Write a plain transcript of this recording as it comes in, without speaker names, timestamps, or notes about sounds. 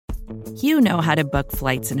You know how to book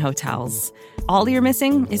flights and hotels. All you're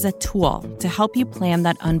missing is a tool to help you plan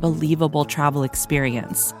that unbelievable travel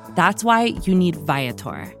experience. That's why you need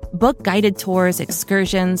Viator. Book guided tours,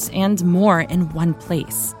 excursions, and more in one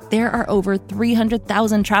place. There are over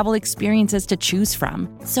 300,000 travel experiences to choose from,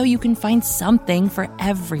 so you can find something for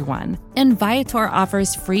everyone. And Viator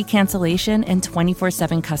offers free cancellation and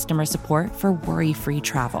 24/7 customer support for worry-free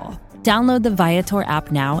travel. Download the Viator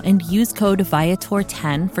app now and use code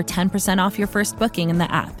Viator10 for 10% off your first booking in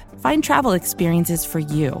the app. Find travel experiences for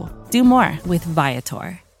you. Do more with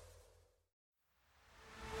Viator.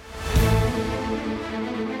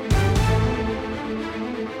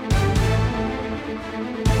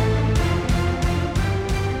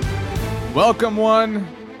 Welcome one,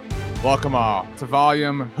 welcome all to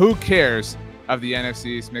Volume Who Cares of the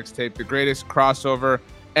NFC's Mixtape, the greatest crossover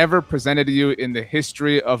ever presented to you in the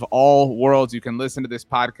history of all worlds. You can listen to this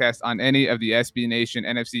podcast on any of the SB Nation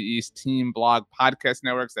NFC East team blog podcast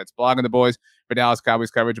networks. That's Blogging the Boys for Dallas Cowboys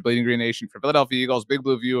coverage, Bleeding Green Nation for Philadelphia Eagles, Big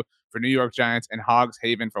Blue View for New York Giants, and Hogs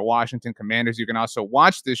Haven for Washington Commanders. You can also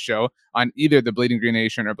watch this show on either the Bleeding Green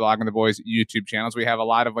Nation or Blogging the Boys YouTube channels. We have a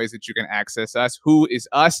lot of ways that you can access us. Who is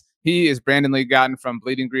us? He is Brandon Lee Gotten from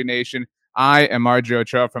Bleeding Green Nation. I am Marjorie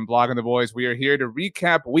Ochoa from Blogging the Boys. We are here to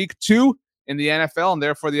recap Week 2 in the NFL and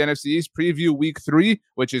therefore the NFC East, preview Week 3,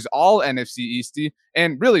 which is all NFC Easty.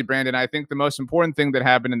 And really, Brandon, I think the most important thing that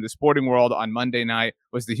happened in the sporting world on Monday night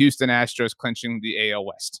was the Houston Astros clinching the AL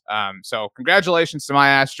West. So congratulations to my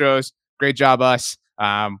Astros. Great job, us.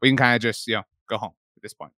 We can kind of just, go home at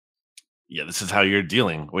this point. Yeah, this is how you're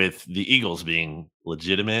dealing with the Eagles being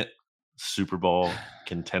legitimate Super Bowl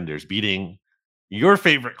contenders, beating your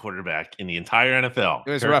favorite quarterback in the entire NFL.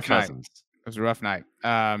 It was a rough night. It was a rough night.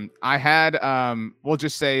 I had, we'll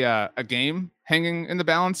just say a game hanging in the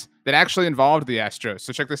balance that actually involved the Astros.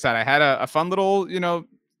 So check this out. I had a fun little,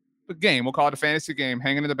 game. We'll call it a fantasy game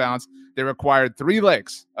hanging in the balance. They required 3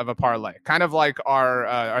 legs of a parlay, kind of like our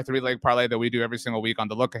 3-leg parlay that we do every single week on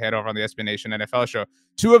the Look Ahead over on the SB Nation NFL show.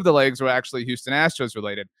 2 of the legs were actually Houston Astros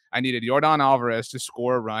related. I needed Yordan Alvarez to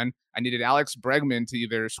score a run. I needed Alex Bregman to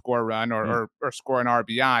either score a run or score an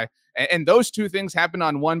RBI. And those 2 things happened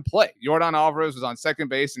on one play. Yordan Alvarez was on second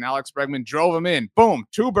base, and Alex Bregman drove him in. Boom,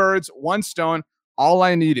 2 birds, 1 stone. All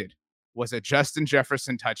I needed was a Justin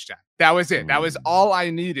Jefferson touchdown. That was it. That was all I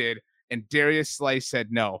needed. And Darius Slay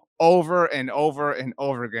said no over and over and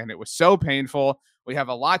over again. It was so painful. We have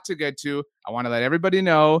a lot to get to. I want to let everybody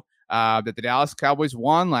know that the Dallas Cowboys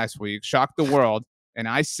won last week, shocked the world. And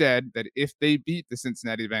I said that if they beat the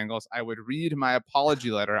Cincinnati Bengals, I would read my apology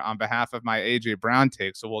letter on behalf of my A.J. Brown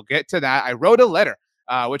take. So we'll get to that. I wrote a letter,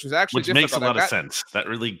 which was actually difficult. Makes a lot of sense. That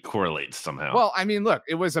really correlates somehow. Well, I mean, look,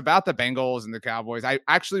 it was about the Bengals and the Cowboys. I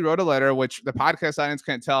actually wrote a letter, which the podcast audience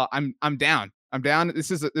can't tell. I'm down. I'm down.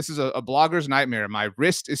 This is a blogger's nightmare. My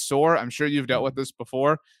wrist is sore. I'm sure you've dealt with this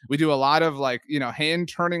before. We do a lot of hand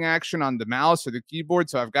turning action on the mouse or the keyboard.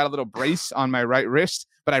 So I've got a little brace on my right wrist,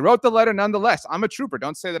 but I wrote the letter nonetheless. I'm a trooper.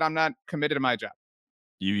 Don't say that I'm not committed to my job.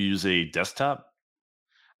 You use a desktop?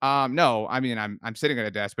 No, I mean, I'm sitting at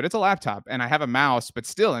a desk, but it's a laptop and I have a mouse, but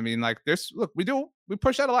still, I mean, we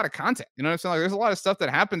push out a lot of content, you know what I'm saying? Like there's a lot of stuff that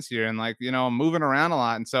happens here and I'm moving around a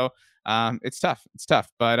lot. And so, it's tough,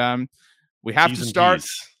 but, we have to start,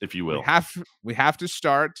 if you will. We have to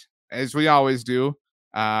start, as we always do,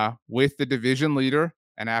 with the division leader.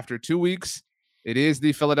 And after 2 weeks, it is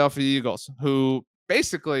the Philadelphia Eagles, who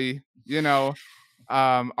basically,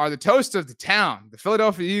 are the toast of the town. The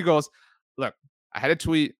Philadelphia Eagles. Look, I had a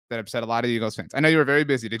tweet that upset a lot of Eagles fans. I know you were very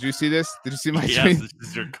busy. Did you see this? Did you see my tweet? Yes, this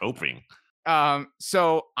is your coping.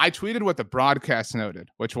 So I tweeted what the broadcast noted,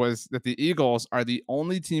 which was that the Eagles are the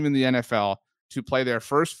only team in the NFL to play their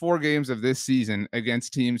first 4 games of this season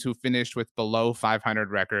against teams who finished with below 500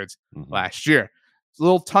 records last year. It's a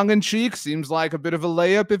little tongue-in-cheek, seems like a bit of a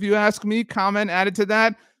layup if you ask me. Comment added to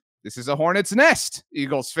that. This is a hornet's nest,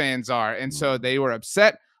 Eagles fans are. And so they were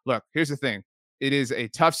upset. Look, here's the thing. It is a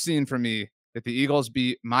tough scene for me that the Eagles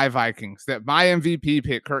beat my Vikings, that my MVP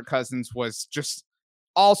pick, Kirk Cousins, was just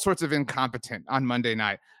all sorts of incompetent on Monday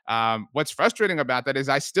night. What's frustrating about that is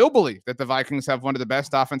I still believe that the Vikings have one of the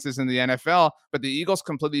best offenses in the NFL, but the Eagles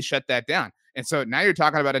completely shut that down. And so now you're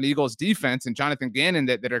talking about an Eagles defense and Jonathan Gannon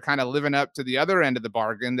that are kind of living up to the other end of the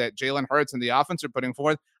bargain that Jalen Hurts and the offense are putting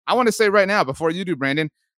forth. I want to say right now, before you do,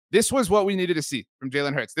 Brandon, this was what we needed to see from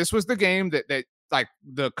Jalen Hurts. This was the game that like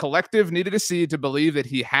the collective needed to see to believe that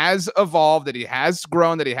he has evolved, that he has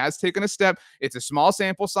grown, that he has taken a step. It's a small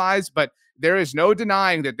sample size, but there is no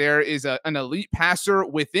denying that there is an elite passer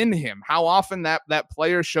within him. How often that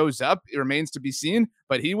player shows up, it remains to be seen,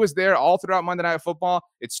 but he was there all throughout Monday Night Football.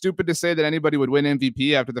 It's stupid to say that anybody would win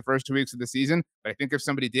MVP after the first 2 weeks of the season, but I think if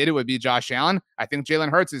somebody did, it would be Josh Allen. I think Jalen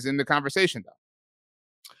Hurts is in the conversation,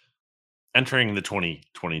 though. Entering the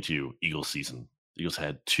 2022 Eagles season, the Eagles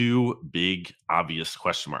had two big, obvious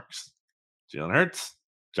question marks. Jalen Hurts,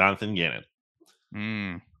 Jonathan Gannon.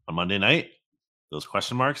 On Monday night, those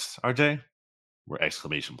question marks, RJ, were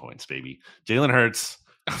exclamation points, baby. Jalen Hurts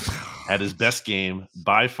had his best game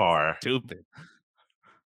by far. Stupid.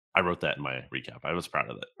 I wrote that in my recap. I was proud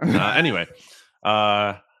of it. Anyway,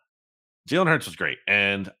 Jalen Hurts was great.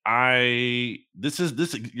 And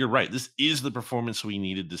you're right. This is the performance we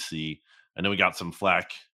needed to see. I know we got some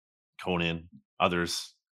flack, Conan,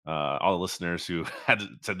 others, all the listeners who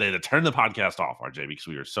said they had to turn the podcast off, RJ, because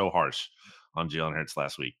we were so harsh on Jalen Hurts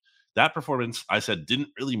last week. That performance, I said, didn't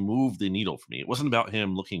really move the needle for me. It wasn't about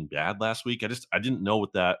him looking bad last week. I didn't know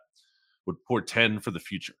what that would portend for the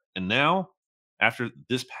future. And now, after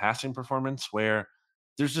this passing performance, where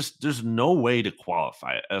there's no way to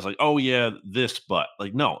qualify it as like, oh yeah, this, but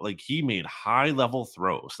like, no, like he made high level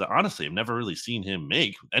throws that honestly I've never really seen him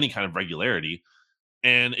make with any kind of regularity.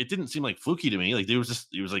 And it didn't seem like fluky to me. Like he was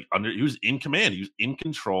in command. He was in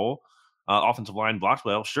control. Offensive line blocked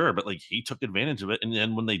well, sure, but like he took advantage of it. And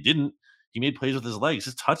then when they didn't, he made plays with his legs.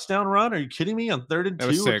 His touchdown run? Are you kidding me? On 3rd and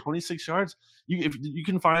 2 or 26 yards, if you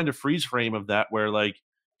can find a freeze frame of that where like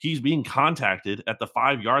he's being contacted at the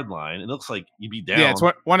 5-yard line, it looks like you'd be down. Yeah, it's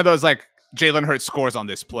one of those like Jalen Hurts scores on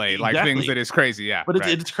this play, like things that is crazy. Yeah, but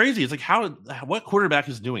it's crazy. It's like what quarterback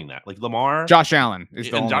is doing that? Like Lamar, Josh Allen is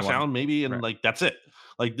the only Josh one. Allen maybe, and like that's it.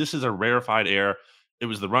 Like this is a rarefied air. It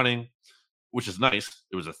was the running, which is nice.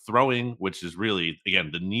 It was a throwing, which is really,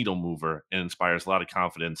 again, the needle mover and inspires a lot of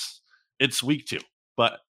confidence. It's week 2,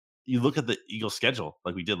 but you look at the Eagles schedule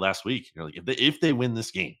like we did last week. You're like, if they win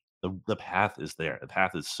this game, the path is there. The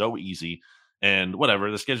path is so easy, and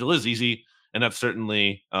whatever, the schedule is easy, and that's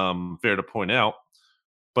certainly fair to point out.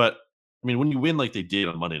 But I mean, when you win like they did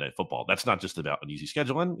on Monday Night Football, that's not just about an easy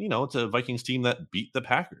schedule. And, it's a Vikings team that beat the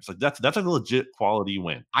Packers. Like that's a legit quality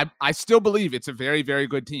win. I still believe it's a very, very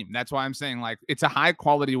good team. That's why I'm saying like it's a high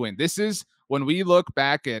quality win. This is when we look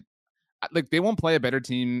back at like they won't play a better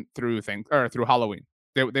team through Halloween.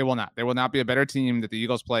 They will not. There will not be a better team that the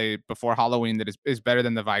Eagles play before Halloween that is better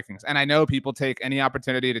than the Vikings. And I know people take any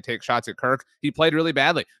opportunity to take shots at Kirk. He played really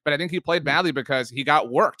badly, but I think he played badly because he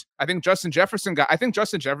got worked. I think Justin Jefferson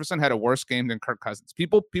had a worse game than Kirk Cousins.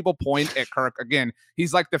 People point at Kirk again.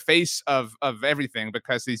 He's like the face of everything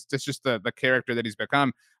because he's just the character that he's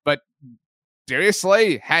become. But Darius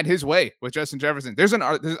Slay had his way with Justin Jefferson.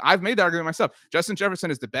 I've made the argument myself. Justin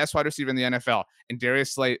Jefferson is the best wide receiver in the NFL, and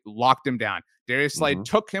Darius Slay locked him down. Darius Slay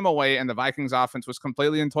took him away, and the Vikings offense was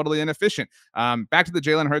completely and totally inefficient. Back to the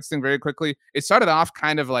Jalen Hurts thing very quickly. It started off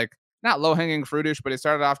kind of like not low-hanging fruitish, but it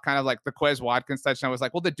started off kind of like the Quez Watkins touchdown. I was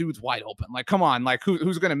like, well, the dude's wide open. Like, come on, like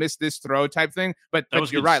who's going to miss this throw type thing? But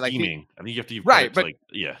you're right. Like, I think you have to right, but like,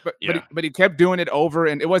 yeah, but he kept doing it over,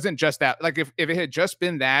 and it wasn't just that. Like, if it had just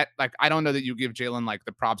been that, like, I don't know that you give Jalen like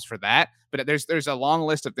the props for that. But there's a long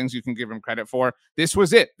list of things you can give him credit for. This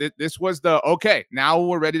was it. This was the okay. Now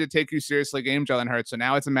we're ready to take you seriously game, Jalen Hurts. So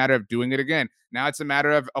now it's a matter of doing it again. Now it's a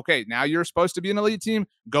matter of okay. Now you're supposed to be an elite team.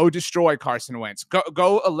 Go destroy Carson Wentz.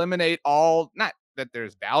 Go eliminate all. Not that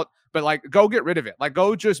there's doubt, but like go get rid of it. Like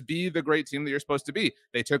go just be the great team that you're supposed to be.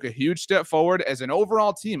 They took a huge step forward as an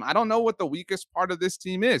overall team. I don't know what the weakest part of this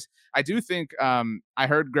team is. I do think I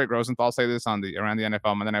heard Greg Rosenthal say this on the Around the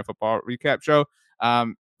NFL Monday Night Football recap show.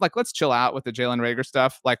 Like let's chill out with the Jalen Reagor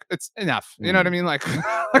stuff. Like it's enough. You know what I mean? Like,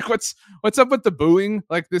 like what's up with the booing?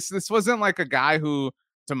 Like this wasn't like a guy who,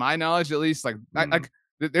 to my knowledge, at least, like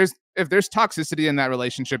if there's toxicity in that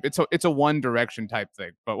relationship, it's a one direction type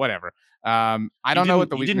thing. But whatever. I don't know what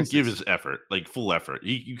the weakness he didn't give his effort, like full effort.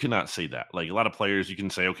 You cannot say that. Like a lot of players, you can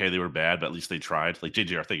say, okay, they were bad, but at least they tried. Like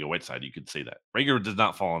JJ Arcega-Whiteside, you could say that. Reagor does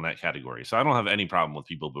not fall in that category. So I don't have any problem with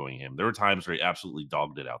people booing him. There were times where he absolutely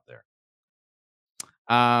dogged it out there.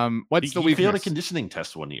 What's the weakness? He failed a conditioning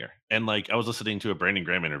test one year, and like I was listening to a Brandon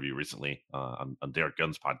Graham interview recently on Derek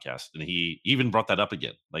Gunn's podcast, and he even brought that up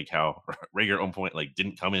again, like how Reagor at one point like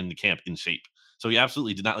didn't come into camp in shape, so he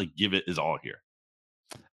absolutely did not like give it his all here.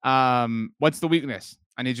 What's the weakness?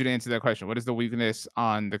 I need you to answer that question. What is the weakness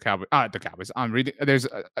on the Cowboys? The Cowboys. I'm reading. There's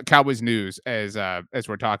Cowboys news as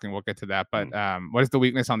we're talking. We'll get to that, but what is the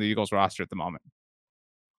weakness on the Eagles roster at the moment?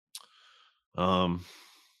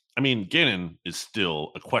 I mean, Gannon is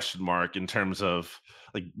still a question mark in terms of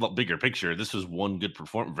like bigger picture. This was one good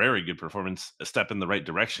very good performance, a step in the right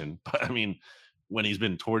direction. But I mean, when he's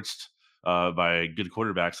been torched by good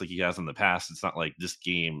quarterbacks like he has in the past, it's not like this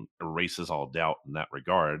game erases all doubt in that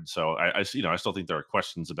regard. So I still think there are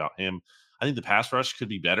questions about him. I think the pass rush could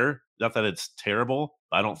be better. Not that it's terrible.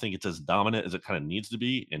 I don't think it's as dominant as it kind of needs to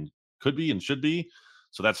be and could be and should be.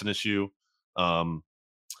 So that's an issue. Um,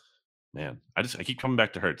 Man, I keep coming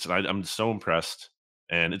back to Hurts, and I'm so impressed.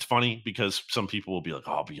 And it's funny because some people will be like,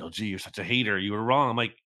 "Oh, BLG, you're such a hater. You were wrong." I'm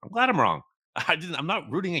like, "I'm glad I'm wrong. I'm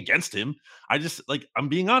not rooting against him. I just like I'm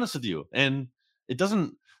being honest with you." And it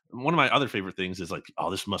doesn't. One of my other favorite things is like,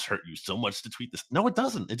 "Oh, this must hurt you so much to tweet this." No, it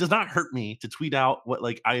doesn't. It does not hurt me to tweet out what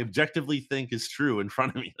like I objectively think is true in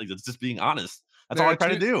front of me. Like it's just being honest. That's There all I are try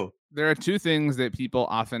to two do. there are two things that people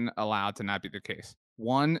often allow to not be the case.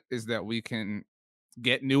 One is that we can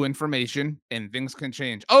get new information and things can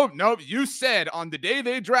change. Oh, no, you said on the day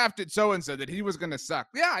they drafted so and so that he was going to suck.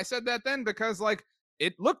 Yeah, I said that then because like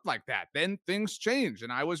it looked like that. Then things changed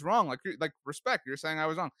and I was wrong. Like respect, you're saying I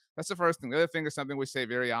was wrong. That's the first thing. The other thing is something we say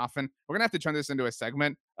very often. We're going to have to turn this into a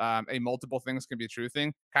segment, a multiple things can be true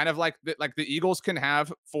thing. Kind of like the Eagles can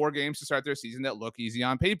have 4 games to start their season that look easy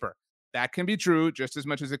on paper. That can be true just as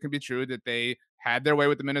much as it can be true that they had their way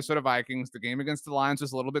with the Minnesota Vikings. The game against the Lions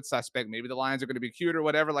was a little bit suspect. Maybe the Lions are going to be cute or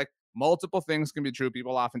whatever. Like multiple things can be true.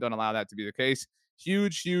 People often don't allow that to be the case.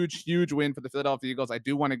 Huge win for the Philadelphia Eagles. I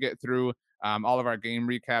do want to get through all of our game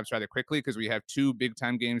recaps rather quickly because we have 2 big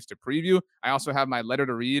time games to preview. I also have my letter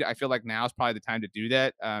to read. I feel like now is probably the time to do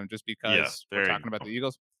that just Yeah, because we're there you talking about go. the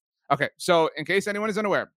Eagles. Okay, so in case anyone is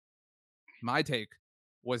unaware, my take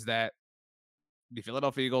was that the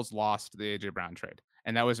Philadelphia Eagles lost the AJ Brown trade.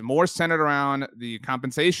 And that was more centered around the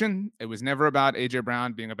compensation. It was never about AJ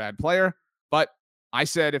Brown being a bad player. But I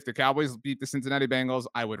said if the Cowboys beat the Cincinnati Bengals,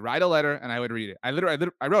 I would write a letter and I would read it. I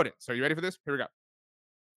wrote it. So are you ready for this? Here we go.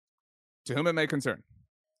 To whom it may concern.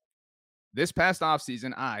 This past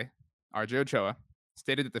offseason, RJ Ochoa,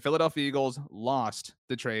 stated that the Philadelphia Eagles lost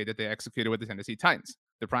the trade that they executed with the Tennessee Titans.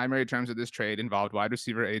 The primary terms of this trade involved wide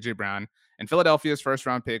receiver AJ Brown and Philadelphia's first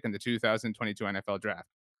round pick in the 2022 NFL draft.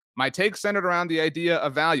 My take centered around the idea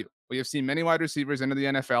of value. We have seen many wide receivers enter the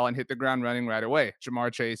NFL and hit the ground running right away.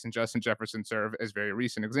 Jamar Chase and Justin Jefferson serve as very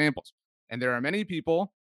recent examples. And there were many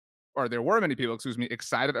people,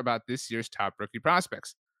 excited about this year's top rookie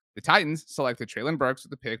prospects. The Titans selected Traylon Burks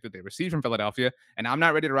with the pick that they received from Philadelphia, and I'm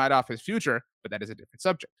not ready to write off his future, but that is a different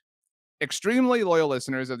subject. Extremely loyal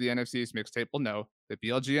listeners of the NFC's mixtape will know that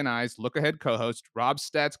BLG and I's look-ahead co-host, Rob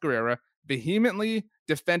Stats Guerrera, vehemently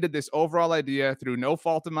defended this overall idea through no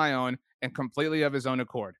fault of my own and completely of his own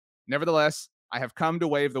accord. Nevertheless, I have come to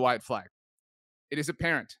wave the white flag. It is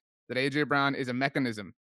apparent that A.J. Brown is a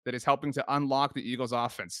mechanism that is helping to unlock the Eagles'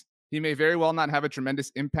 offense. He may very well not have a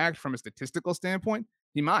tremendous impact from a statistical standpoint.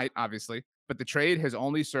 He might, obviously, but the trade has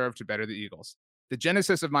only served to better the Eagles. The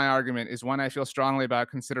genesis of my argument is one I feel strongly about,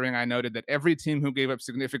 considering I noted that every team who gave up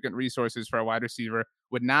significant resources for a wide receiver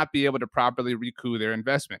would not be able to properly recoup their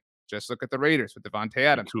investment. Just look at the Raiders with Devontae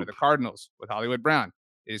Adams or the Cardinals with Hollywood Brown.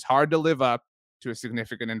 It is hard to live up to a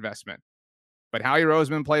significant investment. But Howie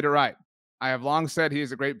Roseman played it right. I have long said he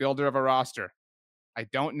is a great builder of a roster. I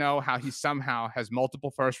don't know how he somehow has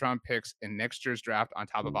multiple first round picks in next year's draft on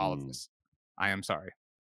top of all of this. I am sorry.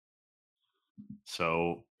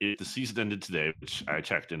 So if the season ended today, which I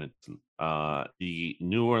checked in, the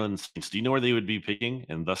New Orleans Saints, do you know where they would be picking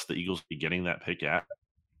and thus the Eagles be getting that pick at?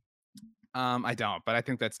 I don't, but I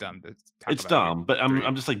think that's dumb. It's dumb, but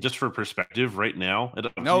I'm just like, just for perspective right now.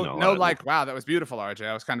 Wow, that was beautiful, RJ.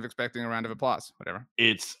 I was kind of expecting a round of applause. Whatever.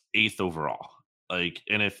 It's 8th overall. Like,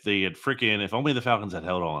 and if if only the Falcons had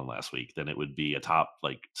held on last week, then it would be a top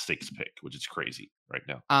like 6 pick, which is crazy right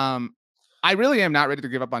now. I really am not ready to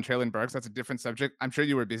give up on Traylon Burks. That's a different subject. I'm sure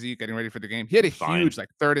you were busy getting ready for the game. He had a huge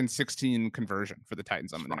 3rd and 16 conversion for the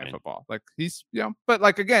Titans on Monday Night Football. Like he's, but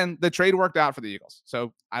like again, the trade worked out for the Eagles.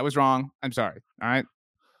 So I was wrong. I'm sorry. All right.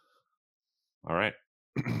 All right.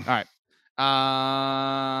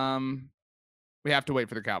 We have to wait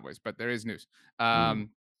for the Cowboys, but there is news.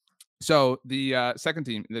 So the second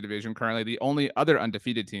team in the division, currently the only other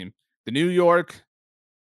undefeated team, the New York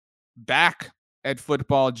back at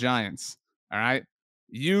football Giants. All right.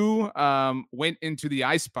 You went into the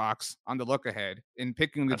icebox on the look ahead in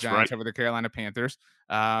picking the Giants over the Carolina Panthers.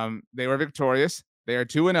 They were victorious. They are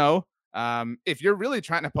 2-0. If you're really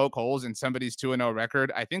trying to poke holes in somebody's 2-0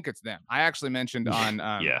 record, I think it's them. I actually mentioned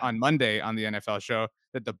on Monday on the NFL show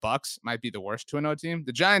that the Bucs might be the worst 2-0 team.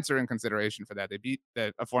 The Giants are in consideration for that. They beat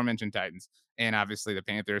the aforementioned Titans and obviously the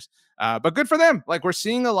Panthers. But good for them. Like we're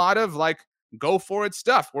seeing a lot of like go for it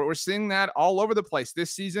stuff. We're seeing that all over the place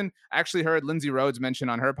this season. I actually heard Lindsay Rhodes mention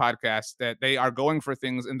on her podcast that they are going for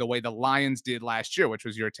things in the way the Lions did last year, which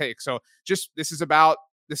was your take. So just this is about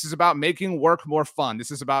making work more fun.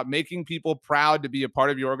 This is about making people proud to be a part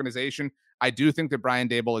of your organization. I do think that Brian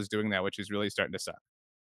Dable is doing that, which is really starting to suck.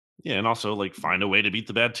 Yeah, and also like find a way to beat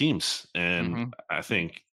the bad teams. And I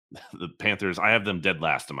think the Panthers, I have them dead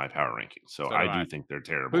last in my power ranking. So So I do think they're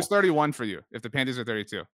terrible. Who's 31 for you if the Panthers are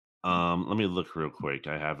 32? Let me look real quick.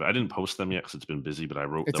 I didn't post them yet because it's been busy, but I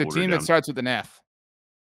wrote It's the a order team down. that starts with an F.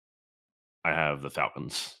 I have the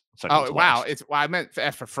Falcons. Oh wow! I meant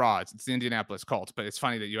F for frauds. It's the Indianapolis Colts, but it's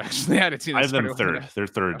funny that you actually had a team. I have them third. They're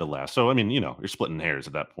third to last. So I mean, you're splitting hairs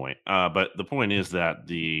at that point. But the point is that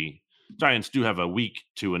the Giants do have a week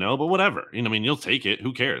 2-0, but whatever. I mean, you'll take it.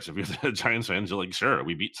 Who cares? If you're the Giants fans, you're like, sure,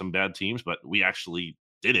 we beat some bad teams, but we actually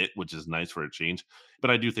did it, which is nice for a change.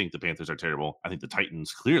 But I do think the Panthers are terrible. I think the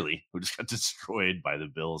Titans, clearly, who just got destroyed by the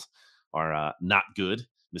Bills, are not good.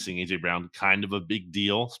 Missing AJ Brown, kind of a big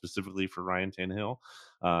deal, specifically for Ryan Tannehill.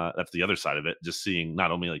 That's the other side of it. Just seeing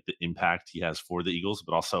not only like the impact he has for the Eagles,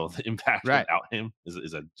 but also the impact without him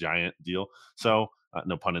is a giant deal. So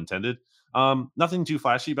no pun intended. Nothing too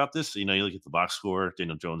flashy about this. You look at the box score.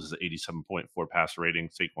 Daniel Jones is at 87.4 pass rating.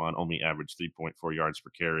 Saquon only averaged 3.4 yards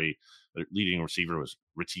per carry. The leading receiver was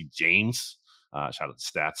Richie James. Shout out to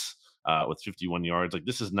stats. With 51 yards. Like,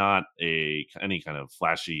 this is not any kind of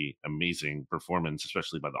flashy, amazing performance,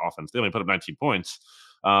 especially by the offense. They only put up 19 points.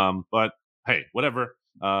 But hey, whatever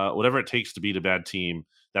it takes to beat a bad team.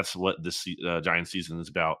 That's what this Giants season is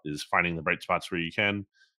about, is finding the bright spots where you can.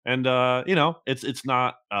 And, it's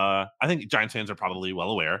not, I think Giants fans are probably well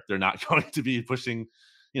aware they're not going to be pushing,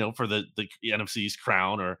 for the NFC's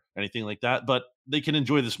crown or anything like that, but they can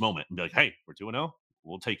enjoy this moment and be like, hey, we're 2-0.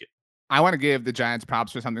 We'll take it. I want to give the Giants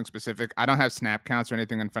props for something specific. I don't have snap counts or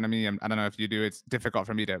anything in front of me. I don't know if you do. It's difficult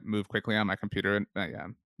for me to move quickly on my computer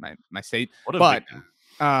and my state. But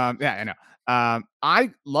yeah, I know.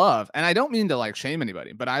 I love, and I don't mean to like shame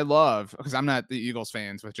anybody, but I love, because I'm not the Eagles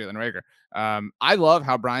fans with Jalen Reagor. I love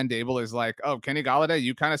how Brian Dable is like, oh, Kenny Golladay,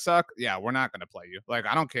 you kind of suck. Yeah, we're not going to play you. Like,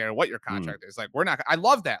 I don't care what your contract is. Like, we're not. I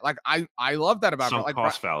love that. Like, I love that about some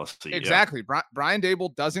cost fallacy. Exactly. Yeah. Brian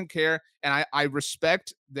Dable doesn't care, and I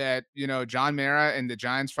respect that. John Mara and the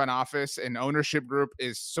Giants front office and ownership group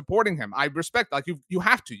is supporting him. I respect. Like, you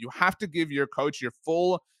have to give your coach your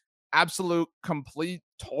full, absolute, complete,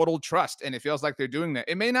 total trust, and it feels like they're doing that.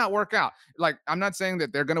 It may not work out. Like, I'm not saying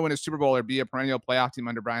that they're going to win a Super Bowl or be a perennial playoff team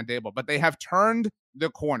under Brian Dable, but they have turned the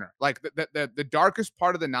corner. Like, the darkest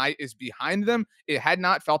part of the night is behind them. It had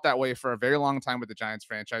not felt that way for a very long time with the Giants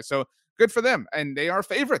franchise. So good for them. And they are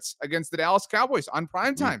favorites against the Dallas Cowboys on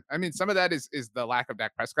primetime. I mean, some of that is the lack of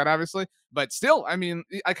Dak Prescott, obviously, but still, I mean,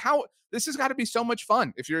 like, how this has got to be so much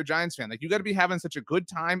fun if you're a Giants fan. Like, you got to be having such a good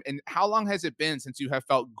time. And how long has it been since you have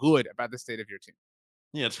felt good about the state of your team?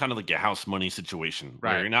 Yeah, it's kind of like a house money situation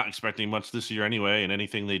right? Where you're not expecting much this year anyway, and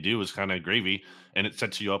anything they do is kind of gravy, and it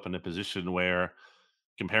sets you up in a position where,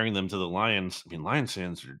 comparing them to the Lions, I mean, Lions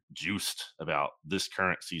fans are juiced about this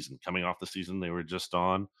current season, coming off the season they were just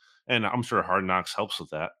on, and I'm sure Hard Knocks helps with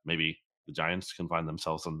that. Maybe the Giants can find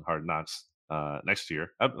themselves on Hard Knocks next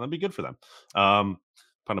year. That'd be good for them.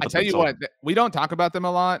 I tell you what, we don't talk about them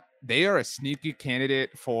a lot. They are a sneaky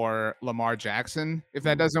candidate for Lamar Jackson if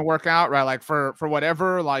that doesn't work out, right? Like, for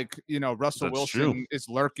whatever, like, Russell Wilson is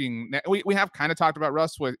lurking. We have kind of talked about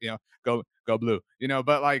Russ with, go blue,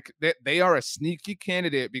 but like, they are a sneaky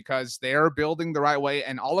candidate because they're building the right way.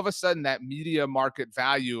 And all of a sudden that media market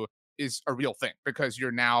value is a real thing because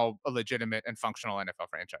you're now a legitimate and functional NFL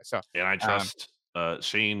franchise. So, and I trust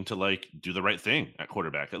Shane to like do the right thing at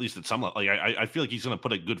quarterback, at least at some level. Like, I feel like he's going to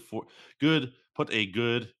put a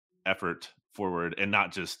good effort forward and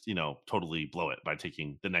not just totally blow it by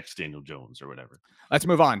taking the next Daniel Jones or whatever. Let's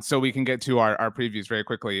move on so we can get to our previews very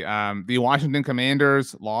quickly. The Washington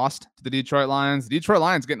Commanders lost to the Detroit Lions. The Detroit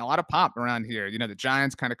Lions getting a lot of pop around here. The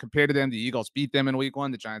Giants kind of compared to them. The Eagles beat them in week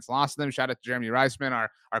 1. The Giants lost to them. Shout out to Jeremy Reisman,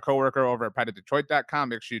 our coworker over at Predadetroit.com.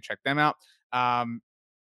 Make sure you check them out.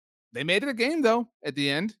 They made it a game though at the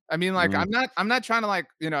end. I mean, like, I'm not trying to like,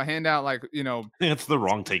 hand out like, it's the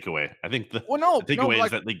wrong takeaway. I think the takeaway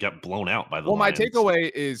is that they got blown out by the Lions. My takeaway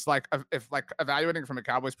is like, if like evaluating from a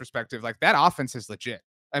Cowboys perspective, like, that offense is legit.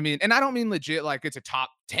 I mean, and I don't mean legit like it's a top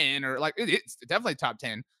 10 or like it's definitely top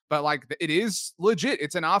 10, but like it is legit.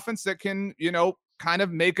 It's an offense that can, kind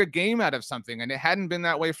of make a game out of something. And it hadn't been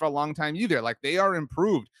that way for a long time either. Like, they are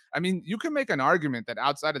improved. I mean, you can make an argument that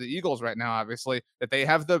outside of the Eagles right now, obviously, that they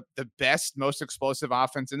have the best, most explosive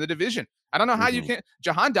offense in the division. I don't know how you can't.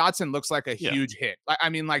 Jahan Dotson looks like a huge hit. Like, I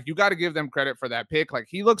mean, like, you got to give them credit for that pick. Like,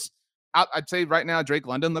 he looks I'd say right now Drake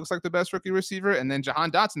London looks like the best rookie receiver, and then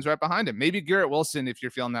Jahan Dotson's right behind him. Maybe Garrett Wilson if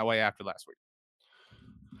you're feeling that way after last week.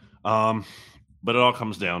 But it all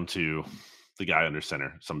comes down to the guy under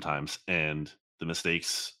center sometimes, and the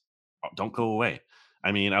mistakes don't go away.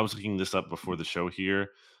 I mean, I was looking this up before the show here.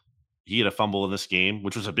 He had a fumble in this game,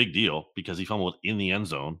 which was a big deal because he fumbled in the end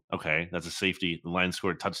zone. Okay, that's a safety. The Lions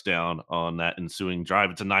scored a touchdown on that ensuing drive.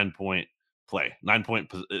 It's a 9-point play.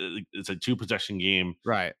 9-point. It's a 2-possession game.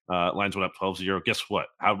 Right. Lions went up 12-0. Guess what?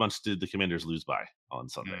 How much did the Commanders lose by on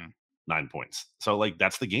Sunday? 9 points. So, like,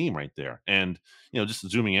 that's the game right there. And, just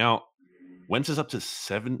zooming out, Wentz is up to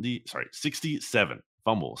 67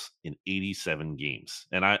 fumbles in 87 games.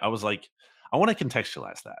 And I was like, I want to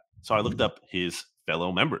contextualize that. So I looked up his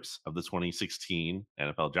fellow members of the 2016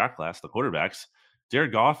 NFL draft class, the quarterbacks.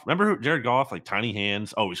 Jared Goff. Remember Jared Goff, like tiny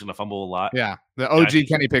hands. Oh, he's going to fumble a lot. Yeah. The OG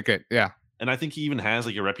Kenny Pickett. Yeah. And I think he even has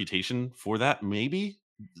like a reputation for that, maybe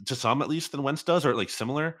to some at least than Wentz does, or like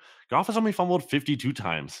similar. Goff has only fumbled 52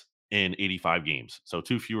 times in 85 games. So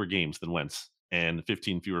 2 fewer games than Wentz and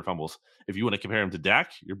 15 fewer fumbles. If you want to compare him to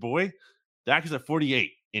Dak, your boy, Dak is at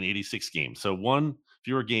 48 in 86 games. So 1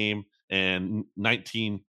 fewer game and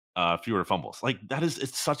 19 fewer fumbles. Like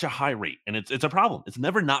it's such a high rate, and it's a problem. It's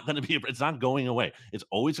never not going to be. It's not going away. It's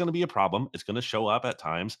always going to be a problem. It's going to show up at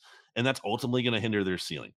times, and that's ultimately going to hinder their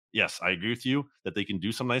ceiling. Yes, I agree with you that they can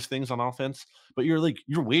do some nice things on offense, but you're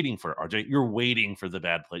waiting for it, RJ. You're waiting for the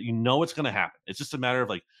bad play. You know it's going to happen. It's just a matter of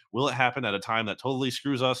like, will it happen at a time that totally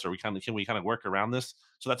screws us, or can we kind of work around this?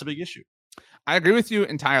 So that's a big issue. I agree with you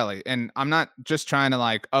entirely. And I'm not just trying to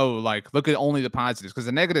look at only the positives, because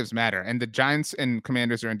the negatives matter. And the Giants and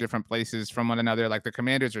Commanders are in different places from one another. Like the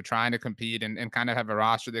Commanders are trying to compete and kind of have a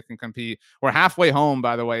roster that can compete. We're halfway home,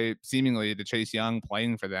 by the way, seemingly, to Chase Young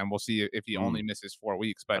playing for them. We'll see if he only misses 4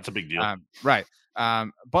 weeks. But that's a big deal. Right.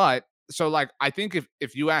 But so like, I think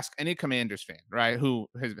if you ask any Commanders fan, right, who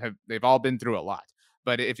they've all been through a lot.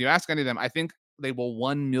 But if you ask any of them, I think they will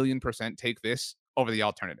 1,000,000% take this over the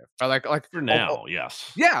alternative. Or like for now,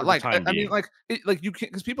 yes. Yeah, like I mean, like you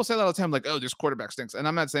can't, because people say that all the time, like, oh, this quarterback stinks. And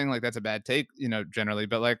I'm not saying like that's a bad take, generally,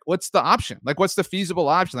 but like, what's the option? Like, what's the feasible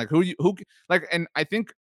option? Like, who like, and I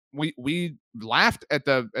think we laughed at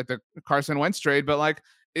the Carson Wentz trade, but like,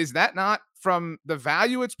 is that not from the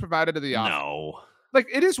value it's provided to the offense? No. Like,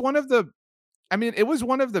 it is one of the. I mean, it was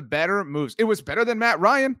one of the better moves. It was better than Matt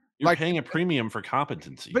Ryan. You're paying a premium for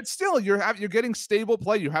competency, but still, you're getting stable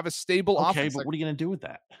play. You have a stable offense. Okay, but what are you going to do with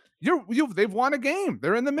that? They've won a game.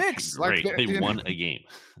 They're in the mix. Okay, great. They won a game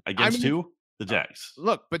against who? The Jags.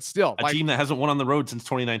 Look, but still, a team that hasn't won on the road since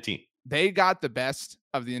 2019. They got the best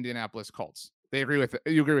of the Indianapolis Colts. They agree with it.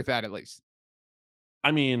 You agree with that at least?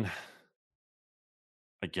 I mean,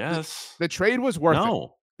 I guess the trade was worth it.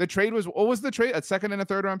 The trade was, what was the trade? A second and a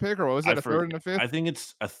third round pick, or what was it? A third and a fifth? I think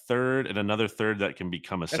it's a third and another third that can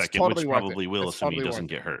become a second, which probably will, assuming he doesn't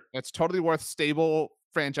get hurt. That's totally worth stable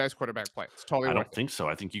franchise quarterback play. It's totally worth it. I don't think so.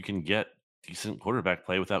 I think you can get decent quarterback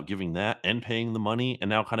play without giving that and paying the money, and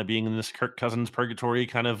now kind of being in this Kirk Cousins purgatory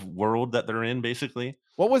kind of world that they're in, basically.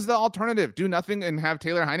 What was the alternative? Do nothing and have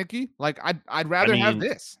Taylor Heineke? Like, I'd rather have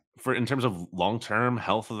this. In terms of long-term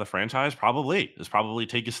health of the franchise, probably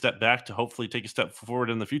take a step back to hopefully take a step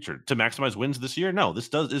forward in the future to maximize wins this year. No, this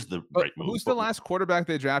is the right move. Who's the last quarterback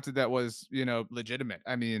they drafted that was, legitimate?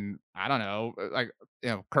 I mean, I don't know, like,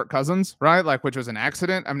 Kirk Cousins, right? Like, which was an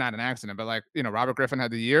accident. I'm not an accident, but like, Robert Griffin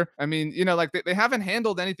had the year. I mean, like they haven't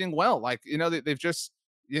handled anything well. Like, they've just,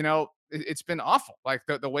 it's been awful. Like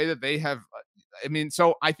the way that they have, I mean,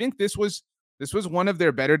 so I think this was one of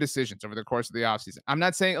their better decisions over the course of the offseason. I'm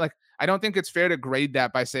not saying, like, I don't think it's fair to grade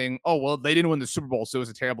that by saying, oh, well, they didn't win the Super Bowl, so it was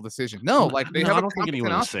a terrible decision. No, like I don't think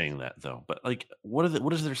anyone is saying that, though. But like, what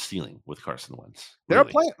is their ceiling with Carson Wentz? They're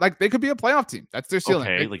playing, like, they could be a playoff team. That's their ceiling.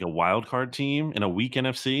 Okay, like a wild card team in a weak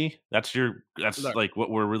NFC. That's like what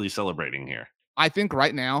we're really celebrating here. I think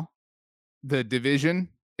right now, the division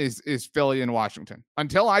is Philly and Washington.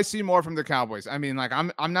 Until I see more from the Cowboys. I mean, like,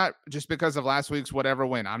 I'm not, just because of last week's whatever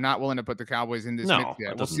win, I'm not willing to put the Cowboys in this mix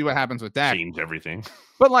yet. We'll see what happens with that. Change everything.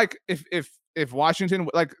 But like, if Washington,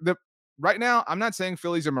 like, right now, I'm not saying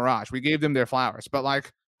Philly's a mirage. We gave them their flowers, but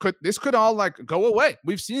like, this could all like go away.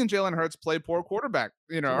 We've seen Jalen Hurts play poor quarterback,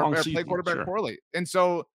 or play quarterback poorly, and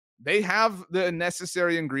so they have the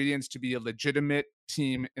necessary ingredients to be a legitimate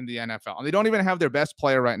team in the NFL. And they don't even have their best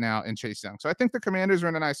player right now in Chase Young. So I think the Commanders are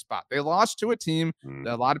in a nice spot. They lost to a team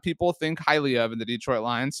that a lot of people think highly of in the Detroit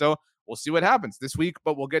Lions. So we'll see what happens this week,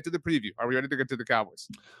 but we'll get to the preview. Are we ready to get to the Cowboys?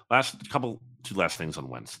 Two last things on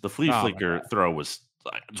Wentz. The flea flicker throw was,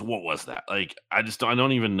 what was that? Like, I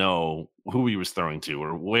don't even know who he was throwing to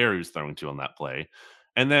or where he was throwing to on that play.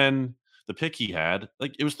 And then the pick he had,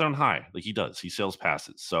 like it was thrown high, like he does. He sails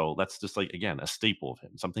passes. So that's just like, again, a staple of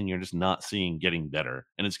him, something you're just not seeing getting better.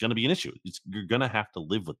 And it's going to be an issue. You're going to have to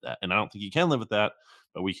live with that. And I don't think you can live with that,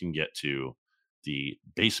 but we can get to the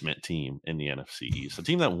basement team in the NFC East, a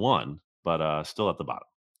team that won, but still at the bottom.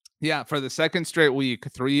 Yeah, for the second straight week,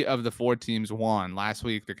 3 of the 4 teams won. Last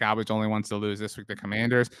week, the Cowboys only ones to lose. This week, the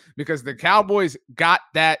Commanders, because the Cowboys got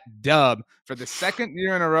that dub for the second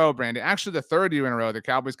year in a row, Brandon. Actually, the third year in a row, the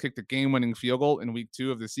Cowboys kicked a game-winning field goal in week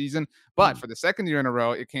 2 of the season. But for the second year in a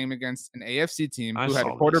row, it came against an AFC team who had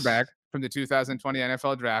a quarterback from the 2020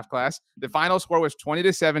 NFL draft class. The final score was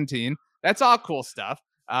 20-17. That's all cool stuff.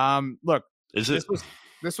 Look,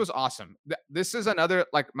 this was awesome. This is another,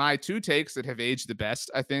 like, my 2 takes that have aged the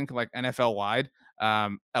best, I think, like NFL wide.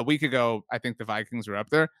 A week ago, I think the Vikings were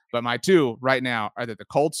up there, but my 2 right now are that the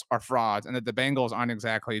Colts are frauds and that the Bengals aren't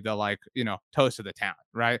exactly the, like, toast of the town,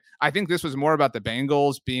 right? I think this was more about the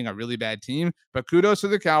Bengals being a really bad team, but kudos to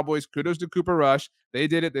the Cowboys. Kudos to Cooper Rush. They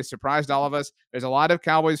did it. They surprised all of us. There's a lot of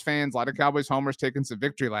Cowboys fans, a lot of Cowboys homers taking some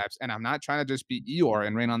victory laps, and I'm not trying to just be Eeyore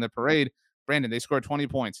and rain on the parade. Brandon, they scored 20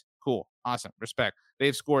 points. Cool. Awesome. Respect.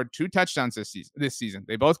 They've scored 2 touchdowns this season.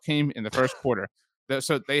 They both came in the first quarter.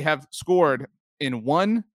 So they have scored in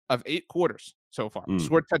 1 of 8 quarters so far.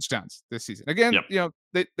 Scored touchdowns this season. Again,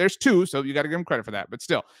 there's 2, so you got to give them credit for that. But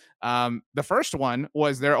still, the first one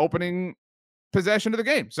was their opening possession of the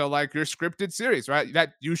game. So, like, your scripted series, right?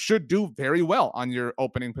 That you should do very well on your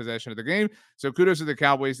opening possession of the game. So kudos to the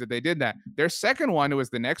Cowboys that they did that. Their second one was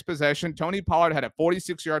the next possession. Tony Pollard had a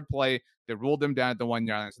 46-yard play that ruled them down at the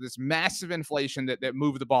 1-yard line. So this massive inflation that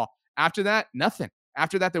moved the ball. After that, nothing.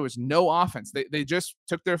 After that, there was no offense. They just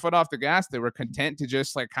took their foot off the gas. They were content to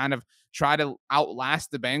just, like, kind of try to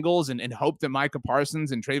outlast the Bengals and hope that Micah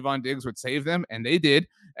Parsons and Trayvon Diggs would save them, and they did.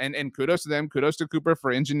 And kudos to them. Kudos to Cooper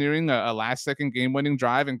for engineering a last-second game-winning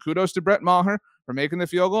drive, and kudos to Brett Maher for making the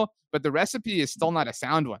field goal. But the recipe is still not a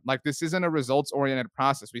sound one. Like, this isn't a results-oriented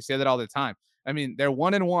process. We say that all the time. I mean, they're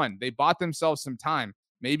 1-1. They bought themselves some time.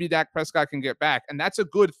 Maybe Dak Prescott can get back, and that's a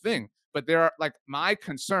good thing. But my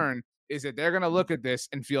concern is that they're going to look at this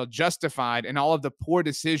and feel justified in all of the poor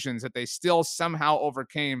decisions that they still somehow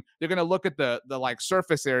overcame. They're going to look at the like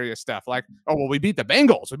surface area stuff, like, oh, well, we beat the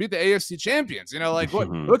Bengals, we beat the AFC champions, like, what?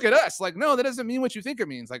 Look at us. Like, no, that doesn't mean what you think it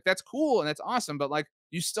means. Like, that's cool and that's awesome, but, like,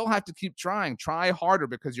 you still have to keep trying, try harder,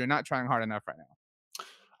 because you're not trying hard enough right now.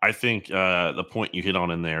 I think the point you hit on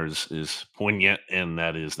in there is poignant, and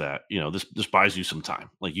that is that, this buys you some time.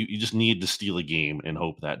 Like, you just need to steal a game and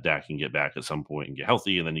hope that Dak can get back at some point and get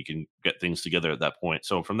healthy, and then you can get things together at that point.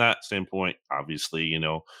 So from that standpoint, obviously,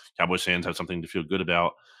 Cowboys fans have something to feel good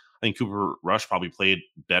about. I think Cooper Rush probably played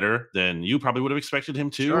better than you probably would have expected him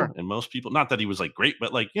to. Sure. And most people, not that he was, like, great,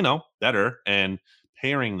 but, like, better. And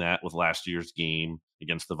pairing that with last year's game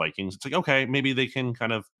against the Vikings, it's like, okay, maybe they can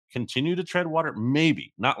kind of continue to tread water.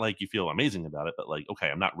 Maybe not like you feel amazing about it, but, like, okay,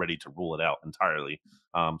 I'm not ready to rule it out entirely.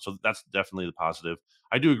 So that's definitely the positive.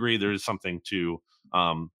 I do agree there is something to,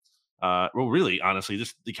 really, honestly,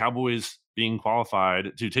 just the Cowboys being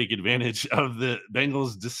qualified to take advantage of the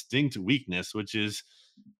Bengals' distinct weakness, which is,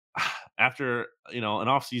 after an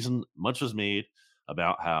offseason, much was made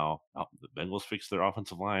about how the Bengals fixed their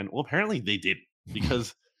offensive line. Well, apparently they didn't,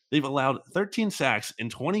 because they've allowed 13 sacks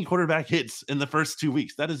and 20 quarterback hits in the first 2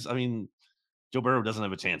 weeks. That is, Joe Burrow doesn't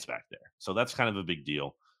have a chance back there. So that's kind of a big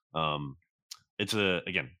deal. It's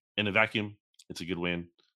again, in a vacuum, it's a good win.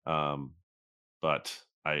 But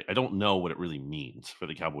I don't know what it really means for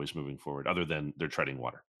the Cowboys moving forward, other than they're treading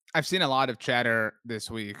water. I've seen a lot of chatter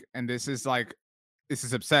this week, and this is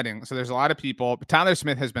upsetting. So there's a lot of people. Tyler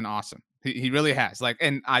Smith has been awesome. He really has. Like,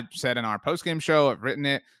 and I said in our postgame show, I've written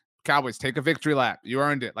it, Cowboys, take a victory lap. You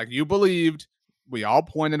earned it. Like, you believed. We all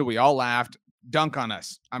pointed. We all laughed. Dunk on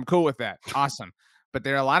us. I'm cool with that. Awesome. But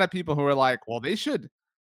there are a lot of people who are like, well, they should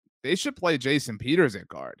play Jason Peters at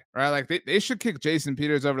guard, right? Like, they should kick Jason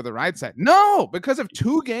Peters over to the right side. No, because of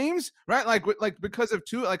 2 games, right? Like because of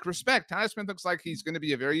 2, like, respect. Tyler Smith looks like he's going to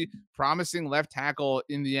be a very promising left tackle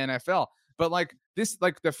in the NFL. But, like, this,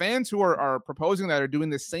 like, the fans who are proposing that are doing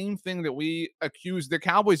the same thing that we accuse the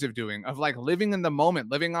Cowboys of doing, of, like, living in the moment,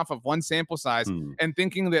 living off of one sample size, and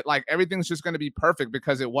thinking that, like, everything's just going to be perfect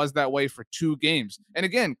because it was that way for 2 games. And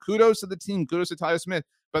again, kudos to the team, kudos to Tyler Smith.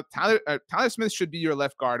 But Tyler Smith should be your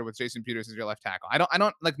left guard with Jason Peters as your left tackle. I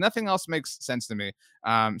don't like, nothing else makes sense to me.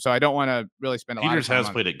 So I don't want to really spend a lot of time. Peters has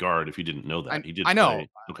played at guard. If you didn't know that, he did. I know.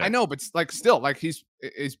 Okay. I know, but, like, still, like, he's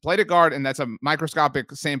played at guard, and that's a microscopic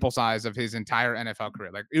sample size of his entire NFL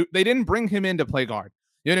career. Like, they didn't bring him in to play guard.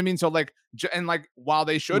 You know what I mean? So, like, and, like, while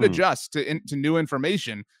they should adjust to new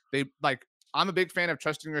information, they, like, I'm a big fan of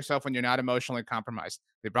trusting yourself when you're not emotionally compromised.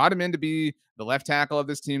 They brought him in to be the left tackle of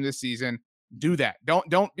this team this season. Do that.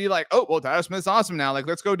 Don't be like, oh, well, Tyler Smith's awesome now. Like,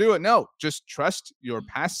 let's go do it. No, just trust your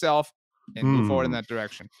past self and move forward in that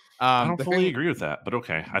direction. I don't The fully thing, agree with that, but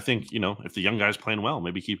okay. I think, if the young guy's playing well,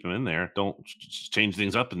 maybe keep him in there. Don't change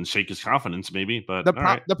things up and shake his confidence, maybe. But the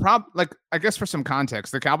problem, like, I guess for some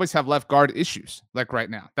context, the Cowboys have left guard issues, like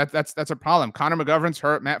right now. That's a problem. Connor McGovern's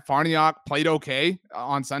hurt. Matt Farniok played okay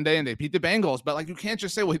on Sunday, and they beat the Bengals. But like, you can't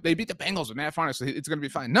just say, well, they beat the Bengals with Matt Farniok, so it's going to be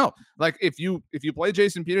fine. No, like if you play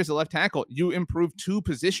Jason Peters at left tackle, you improve 2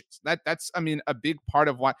 positions. That's I mean, a big part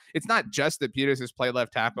of why it's not just that Peters has played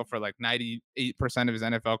left tackle for like 98% of his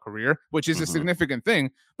NFL career, which is a significant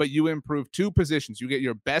thing, but you improve 2 positions. You get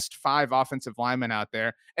your best 5 offensive linemen out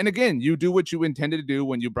there. And again, you do what you intended to do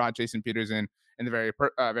when you brought Jason Peters in the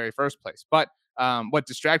very first place. But what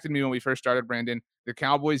distracted me when we first started, Brandon, the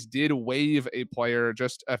Cowboys did waive a player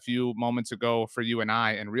just a few moments ago for you and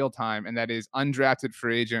I in real time, and that is undrafted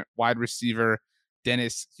free agent wide receiver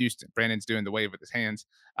Dennis Houston. Brandon's doing the wave with his hands.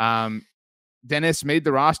 Dennis made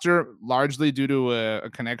the roster largely due to a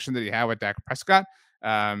connection that he had with Dak Prescott.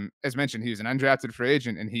 As mentioned, he was an undrafted free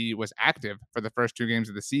agent, and he was active for the first 2 games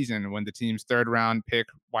of the season when the team's 3rd-round pick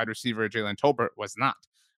wide receiver Jalen Tolbert was not.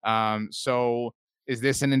 So is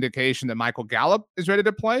this an indication that Michael Gallup is ready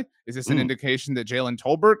to play? Is this an indication that Jalen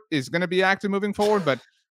Tolbert is going to be active moving forward? But,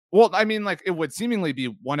 well, I mean, like, it would seemingly be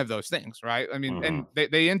one of those things, right? I mean, and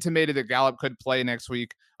they intimated that Gallup could play next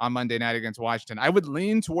week on Monday night against Washington. I would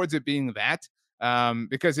lean towards it being that.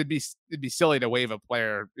 Because it'd be silly to waive a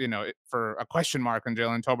player, for a question mark on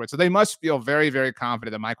Jalen Tolbert. So they must feel very, very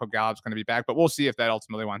confident that Michael Gallup's going to be back, but we'll see if that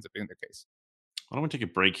ultimately winds up being the case. Why don't we take a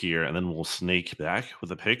break here and then we'll snake back with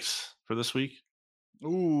the picks for this week?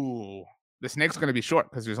 Ooh, the snake's going to be short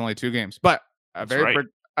because there's only 2 games, but a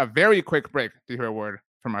very quick break to hear a word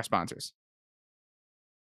from our sponsors.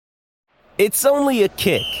 It's only a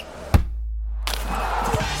kick,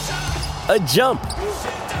 a jump,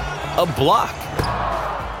 a block.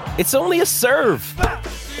 It's only a serve.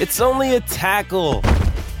 It's only a tackle,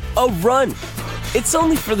 a run. It's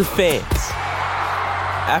only for the fans.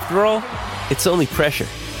 After all, it's only pressure.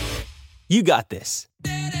 You got this.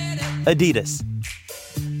 Adidas.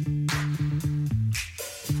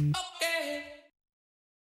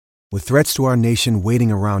 With threats to our nation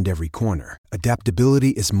waiting around every corner, adaptability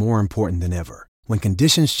is more important than ever. When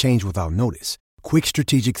conditions change without notice, quick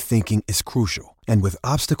strategic thinking is crucial. And with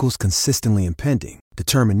obstacles consistently impending,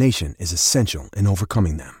 determination is essential in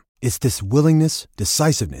overcoming them. It's this willingness,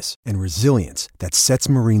 decisiveness, and resilience that sets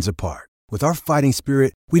Marines apart. With our fighting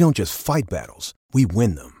spirit, we don't just fight battles, we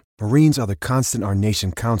win them. Marines are the constant our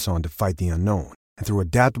nation counts on to fight the unknown. And through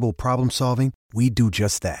adaptable problem solving, we do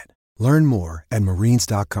just that. Learn more at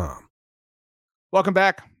marines.com. Welcome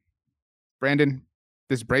back. Brandon,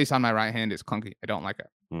 this brace on my right hand is clunky. I don't like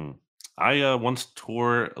it. I once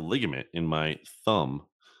tore a ligament in my thumb.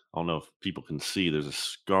 I don't know if people can see. There's a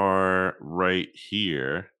scar right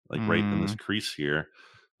here, like right in this crease here.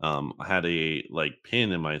 I had a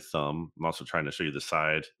pin in my thumb. I'm also trying to show you the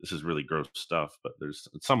side. This is really gross stuff, but there's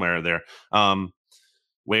somewhere there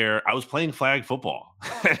where I was playing flag football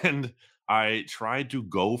and I tried to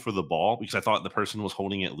go for the ball because I thought the person was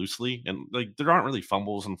holding it loosely. And there aren't really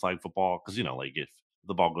fumbles in flag football because, if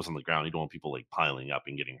the ball goes on the ground, you don't want people piling up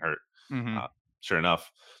and getting hurt. Sure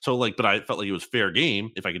enough. So but I felt like it was fair game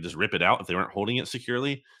if I could just rip it out if they weren't holding it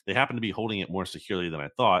securely. They happened to be holding it more securely than I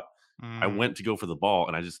thought. I went to go for the ball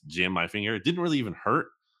and I just jammed my finger. It didn't really even hurt.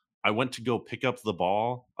 I went to go pick up the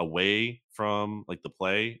ball away from the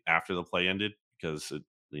play after the play ended because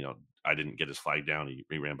I didn't get his flag down.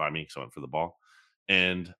 He ran by me, so I went for the ball.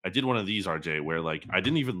 And I did one of these, RJ, where I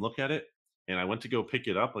didn't even look at it and I went to go pick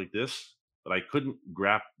it up like this, but I couldn't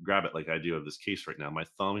grab it like I do of this case right now. My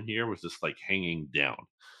thumb here was just hanging down.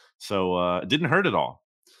 So it didn't hurt at all.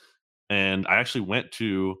 And I actually went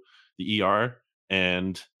to the ER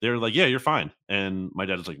and they're like, yeah, you're fine. And my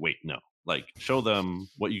dad was like, wait, no, show them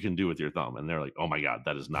what you can do with your thumb. And they're like, oh my God,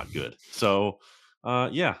 that is not good. So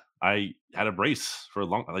yeah, I had a brace for a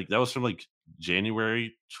long, that was from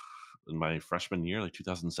January in my freshman year,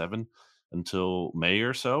 2007 until May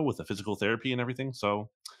or so with the physical therapy and everything. So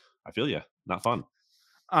I feel yeah, not fun.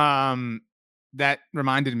 That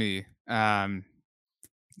reminded me,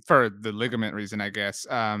 for the ligament reason, I guess.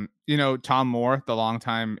 Tom Moore, the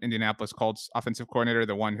longtime Indianapolis Colts offensive coordinator,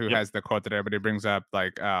 the one who has the quote that everybody brings up,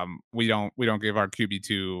 we don't give our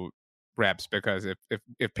QB2 reps because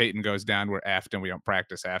if Peyton goes down, we're effed and we don't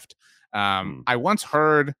practice effed. I once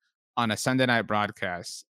heard on a Sunday night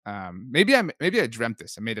broadcast, maybe I dreamt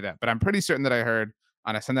this, I made it up, but I'm pretty certain that I heard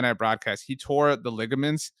on a Sunday night broadcast. He tore the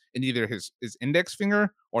ligaments in either his index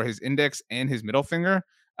finger or his index and his middle finger.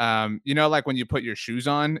 Like when you put your shoes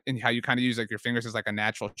on and how you kind of use like your fingers as like a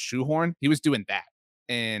natural shoehorn. He was doing that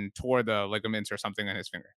and tore the ligaments or something in his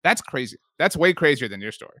finger. That's crazy. That's way crazier than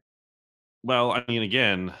your story. Well, I mean,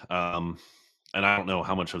 again, and I don't know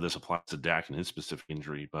how much of this applies to Dak and his specific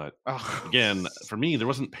injury, but Oh. again, for me, there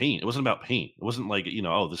wasn't pain. It wasn't about pain. It wasn't like,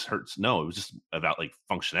 oh, this hurts. No, it was just about like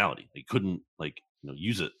functionality. They couldn't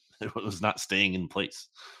use it. It was not staying in place.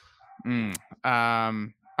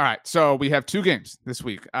 All right, so we have 2 games this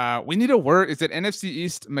week. We need a word. Is it NFC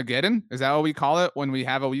East Mageddon? Is that what we call it when we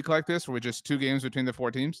have a week like this where we're just 2 games between the 4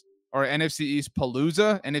 teams? Or NFC East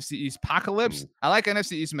Palooza, NFC East Apocalypse? I like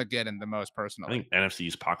NFC East Mageddon the most personally. I think NFC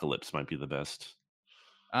East Apocalypse might be the best.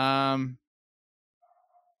 Fine.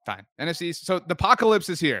 NFC East. So the Apocalypse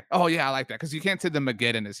is here. Oh, yeah, I like that because you can't say the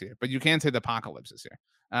Mageddon is here, but you can say the Apocalypse is here.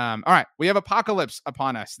 All right, we have Apocalypse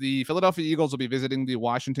upon us. The Philadelphia Eagles will be visiting the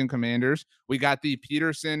Washington Commanders. We got the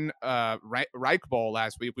Peterson Reich Bowl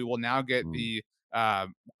last week. We will now get the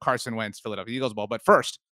Carson Wentz Philadelphia Eagles Bowl. But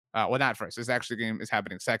first, not first. This actually game is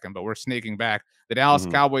happening second, but we're snaking back. The Dallas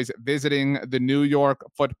Cowboys visiting the New York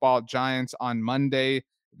Football Giants on Monday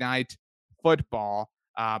Night Football.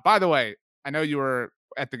 By the way, I know you were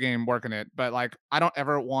at the game working it, but like I don't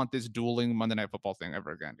ever want this dueling Monday Night Football thing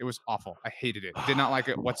ever again. It was awful. I hated it. Did not like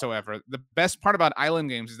it whatsoever. The best part about Island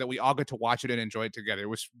games is that we all get to watch it and enjoy it together. It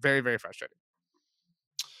was very, very frustrating.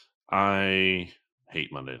 I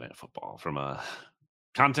hate Monday Night Football from a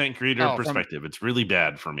content creator perspective. It's really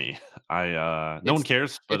bad for me. No one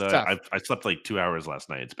cares, but I slept like 2 hours last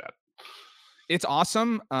night. It's bad. It's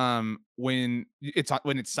awesome when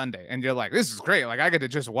it's Sunday and you're like, this is great. Like I get to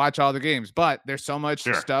just watch all the games, but there's so much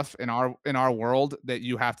stuff in our world that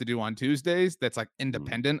you have to do on Tuesdays that's like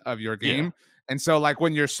independent of your game. Yeah. And so like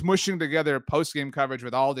when you're smushing together post-game coverage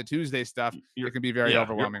with all the Tuesday stuff, it can be very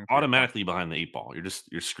overwhelming. You're automatically behind the 8 ball.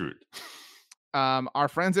 You're screwed. Our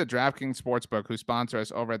friends at DraftKings Sportsbook, who sponsor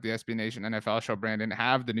us over at the SB Nation NFL show, Brandon,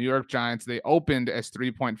 have the New York Giants. They opened as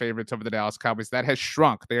 3-point favorites over the Dallas Cowboys. That has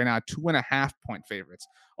shrunk. They are now 2.5-point favorites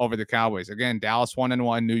over the Cowboys. Again, Dallas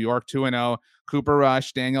 1-1, New York 2-0. Cooper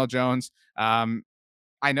Rush, Daniel Jones.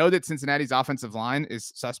 I know that Cincinnati's offensive line is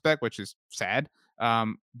suspect, which is sad.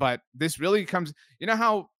 But this really comes. You know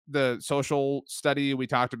how the social study we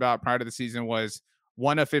talked about prior to the season was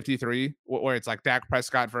 1 of 53, where it's like Dak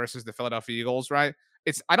Prescott versus the Philadelphia Eagles, right?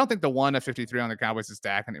 I don't think the 1 of 53 on the Cowboys is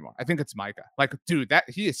Dak anymore. I think it's Micah. Like, dude,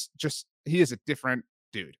 he is a different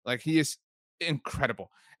dude. Like, he is incredible.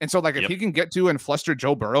 And so, like, if he can get to and fluster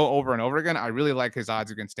Joe Burrow over and over again, I really like his odds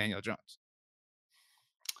against Daniel Jones.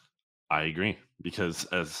 I agree, because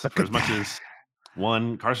for as much as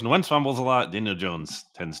Carson Wentz fumbles a lot, Daniel Jones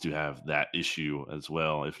tends to have that issue as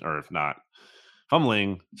well. If not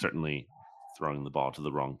fumbling, certainly throwing the ball to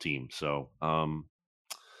the wrong team. So I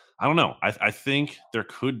don't know. I think there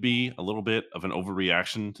could be a little bit of an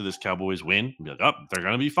overreaction to this Cowboys win. Be like, oh, they're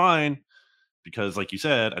going to be fine. Because like you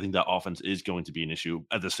said, I think that offense is going to be an issue.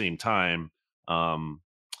 At the same time,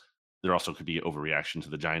 there also could be overreaction to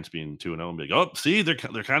the Giants being 2-0 and be like, oh, see, they're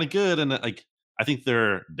kind of good. And like, I think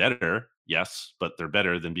they're better. Yes, but they're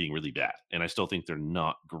better than being really bad. And I still think they're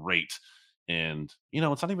not great. And,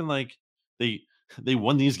 it's not even like they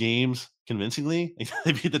won these games convincingly.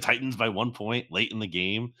 They beat the Titans by 1 point late in the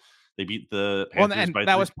game. They beat the Panthers by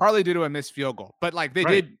that was partly due to a missed field goal, but like they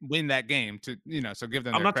did win that game to, so give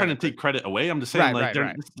them. I'm not trying to take credit away. I'm just saying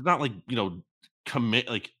it's not like, commit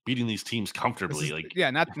like beating these teams comfortably.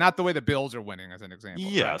 Not the way the Bills are winning as an example.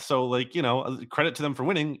 Yeah. Right. So like, credit to them for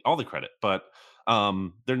winning, all the credit, but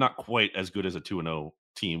they're not quite as good as a 2-0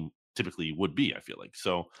 team typically would be, I feel like.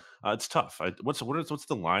 So it's tough. What's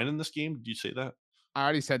the line in this game? Did you say that? I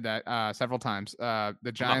already said that several times.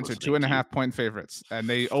 The Giants are 2.5-point favorites, and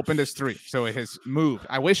they opened as 3. So it has moved.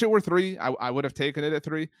 I wish it were 3. I would have taken it at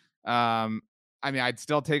 3. I'd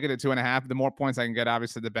still take it at 2.5. The more points I can get,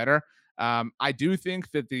 obviously, the better. I do think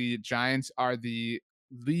that the Giants are the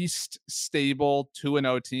least stable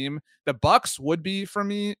 2-0 team. The Bucs would be for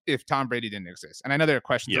me if Tom Brady didn't exist. And I know there are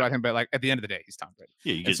questions about him, but like at the end of the day, he's Tom Brady.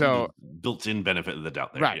 Yeah, you get the built-in benefit of the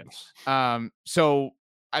doubt there. Right. Yes. So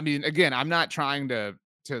again, I'm not trying to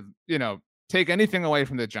take anything away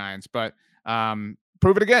from the Giants, but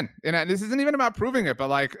prove it again. And this isn't even about proving it, but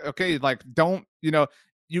like, okay, like don't,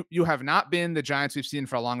 you have not been the Giants we've seen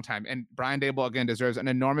for a long time. And Brian Daboll, again, deserves an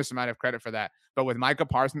enormous amount of credit for that. But with Micah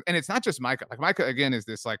Parsons, and it's not just Micah. Like Micah, again, is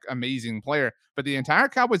this like amazing player, but the entire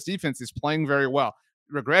Cowboys defense is playing very well.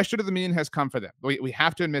 Regression to the mean has come for them. We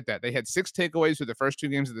have to admit that. They had 6 takeaways through the first 2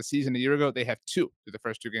 games of the season a year ago. They have 2 through the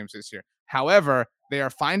first 2 games this year. However, they are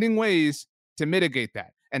finding ways to mitigate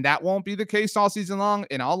that. And that won't be the case all season long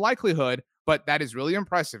in all likelihood, but that is really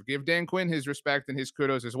impressive. Give Dan Quinn his respect and his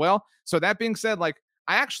kudos as well. So that being said, like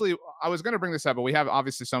I was going to bring this up, but we have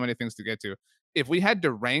obviously so many things to get to. If we had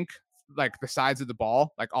to rank like the sides of the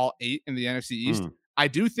ball, like all 8 in the NFC East, I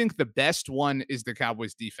do think the best one is the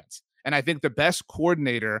Cowboys defense. And I think the best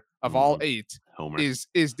coordinator of all 8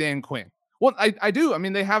 is Dan Quinn. Well, I do. I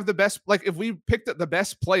mean, they have the best, like if we picked the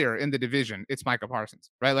best player in the division, it's Micah Parsons,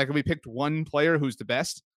 right? Like if we picked one player who's the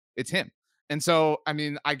best, it's him. And so, I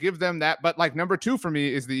mean, I give them that, but like number 2 for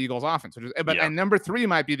me is the Eagles offense, and number 3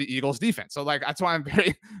 might be the Eagles defense. So like, that's why I'm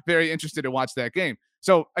very, very interested to watch that game.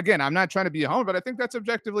 So again, I'm not trying to be a homer, but I think that's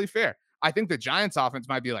objectively fair. I think the Giants offense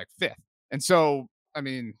might be like 5th. And so, I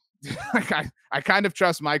mean, like I kind of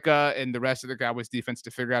trust Micah and the rest of the Cowboys defense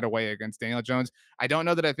to figure out a way against Daniel Jones. I don't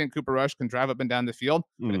know that I think Cooper Rush can drive up and down the field,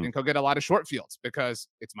 but I think he'll get a lot of short fields because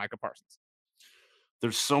it's Micah Parsons.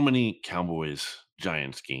 There's so many Cowboys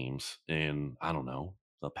Giants games in, I don't know,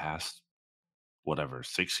 the past,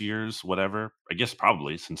 6 years, whatever. I guess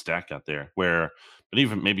probably since Dak got there, but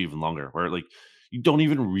maybe even longer, where like you don't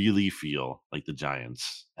even really feel like the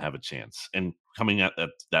Giants have a chance. And coming at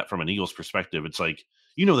that from an Eagles perspective, it's like,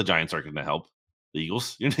 the Giants aren't going to help the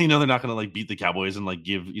Eagles. They're not going to like beat the Cowboys and like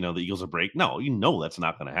give, the Eagles a break. No, that's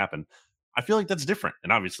not going to happen. I feel like that's different.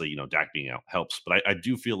 And obviously, Dak being out helps, but I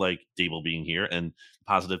do feel like Dable being here and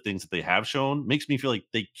positive things that they have shown makes me feel like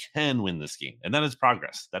they can win this game. And that is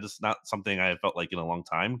progress. That is not something I have felt like in a long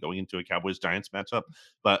time going into a Cowboys Giants matchup,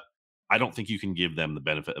 but I don't think you can give them the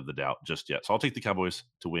benefit of the doubt just yet. So I'll take the Cowboys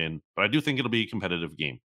to win, but I do think it'll be a competitive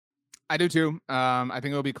game. I do too. I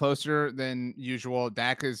think it'll be closer than usual.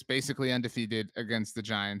 Dak is basically undefeated against the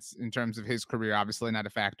Giants in terms of his career. Obviously not a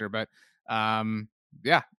factor, but Giants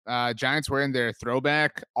wearing their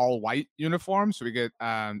throwback all white uniforms. So we get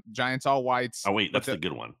Giants all whites. Oh wait, that's the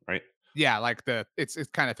good one, right? Yeah, like it's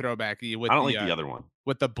kind of throwbacky with I don't like the other one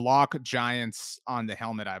with the block Giants on the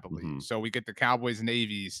helmet, I believe. So we get the Cowboys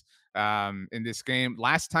navies in this game.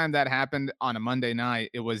 Last time that happened on a Monday night,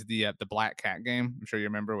 it was the Black Cat game. I'm sure you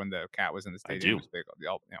remember when the cat was in the stadium. I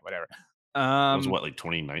do. Whatever. It was like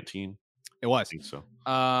 2019. It was. I think so.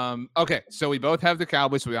 Okay, so we both have the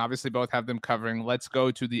Cowboys. So we obviously both have them covering. Let's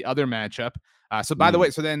go to the other matchup. So by the way,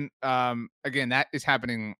 so then again, that is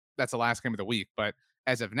happening. That's the last game of the week. But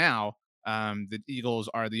as of now, the Eagles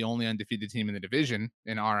are the only undefeated team in the division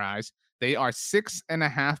in our eyes. They are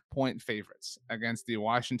 6.5-point favorites against the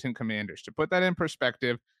Washington Commanders. To put that in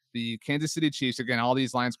perspective, the Kansas City Chiefs, again, all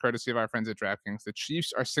these lines courtesy of our friends at DraftKings, the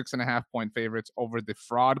Chiefs are 6.5-point favorites over the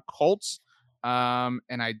fraud Colts. And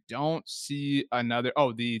I don't see another.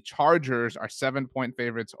 Oh, the Chargers are 7-point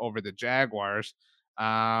favorites over the Jaguars.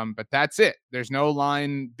 But that's it. There's no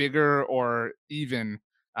line bigger or even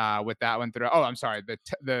with that one through. Oh, I'm sorry.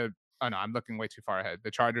 Oh no, I'm looking way too far ahead. The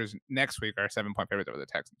Chargers next week are 7-point favorites over the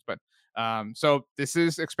Texans. But so this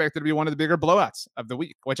is expected to be one of the bigger blowouts of the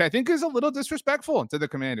week, which I think is a little disrespectful to the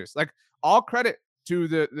Commanders. Like all credit to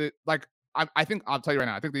the like. I think I'll tell you right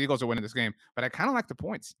now, I think the Eagles are winning this game, but I kind of like the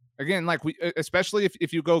points. Again, like especially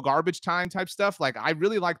if you go garbage time type stuff, like I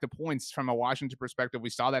really like the points from a Washington perspective. We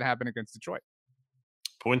saw that happen against Detroit.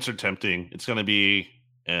 Points are tempting. It's going to be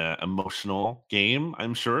an emotional game,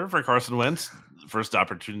 I'm sure, for Carson Wentz. First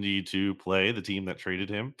opportunity to play the team that traded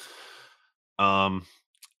him. By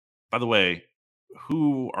the way,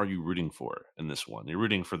 who are you rooting for in this one? You're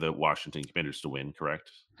rooting for the Washington Commanders to win, correct?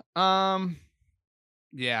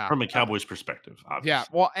 Yeah. From a Cowboys perspective, obviously. Yeah.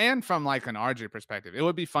 Well, and from like an RJ perspective, it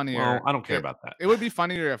would be funnier. Well, I don't care about that. It would be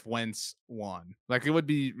funnier if Wentz won. Like it would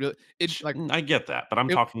be really. It's like I get that, but I'm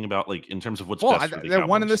talking about like in terms of what's best for the they're Cowboys.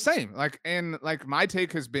 one and the same. Like my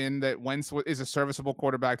take has been that Wentz is a serviceable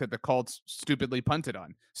quarterback that the Colts stupidly punted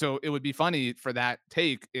on. So it would be funny for that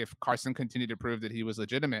take if Carson continued to prove that he was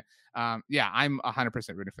legitimate. I'm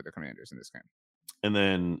 100% rooting for the Commanders in this game. And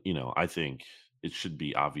then I think it should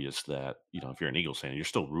be obvious that, if you're an Eagles fan, you're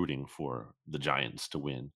still rooting for the Giants to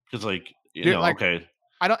win. Because okay.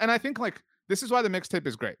 I think like this is why the mixtape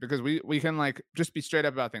is great, because we can like just be straight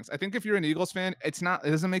up about things. I think if you're an Eagles fan, it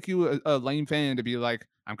doesn't make you a lame fan to be like,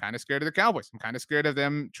 I'm kind of scared of the Cowboys. I'm kind of scared of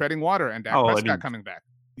them treading water and Dak Prescott coming back.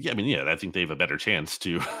 Yeah, I think they have a better chance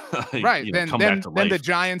to right then the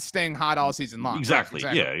Giants staying hot all season long. Exactly.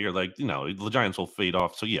 Right, yeah, you're like, the Giants will fade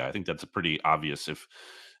off. So yeah, I think that's a pretty obvious.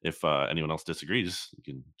 If anyone else disagrees, you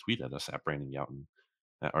can tweet at us at Brandon Youghton,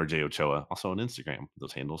 at RJ Ochoa, also on Instagram.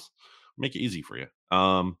 Those handles make it easy for you.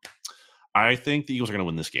 I think the Eagles are going to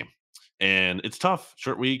win this game, and it's tough,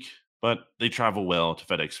 short week, but they travel well to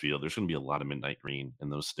FedEx Field. There's going to be a lot of midnight green in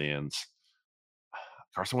those stands.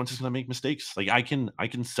 Carson Wentz is going to make mistakes. Like I can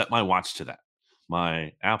set my watch to that.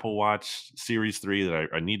 my Apple Watch Series 3 that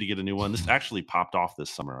I need to get a new one. This actually popped off this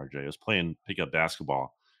summer, RJ. I was playing pickup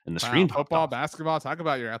basketball and the Wow, screen popped football, off. basketball. Talk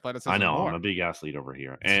about your athleticism. I know, more. I'm a big athlete over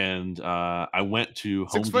here. And I went to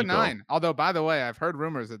Home 6'9". Depot. Although, by the way, I've heard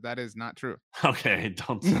rumors that is not true. Okay,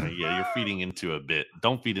 don't say. Yeah, you're feeding into a bit.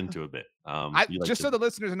 Don't feed into a bit. So the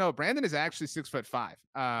listeners know, Brandon is actually 6'5".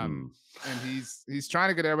 And he's trying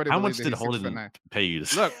to get everybody. How to much that did he's Holden pay you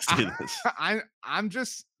to Look, say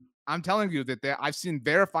this? I'm telling you that I've seen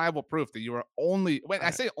verifiable proof that you are only. When I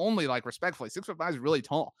say only, like respectfully, 6'5" is really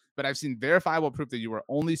tall, but I've seen verifiable proof that you are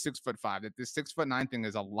only 6'5". That this 6'9" thing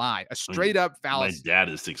is a lie, a straight up fallacy. My dad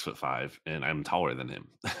is 6'5", and I'm taller than him.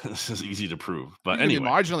 This is easy to prove. But you anyway,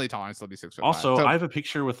 be marginally taller and still be 6'5". Also, I have a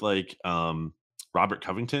picture with like Robert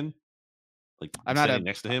Covington. Like I'm not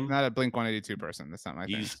next to him. I'm not a Blink 182 person. That's not my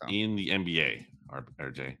thing. He's in the NBA,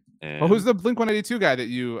 RJ. Well, who's the Blink 182 guy that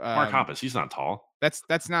you? Mark Hoppus. He's not tall. That's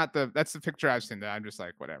the picture I've seen. That I'm just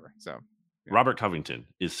like whatever. So yeah. Robert Covington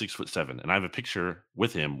is 6'7", and I have a picture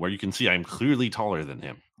with him where you can see I'm clearly taller than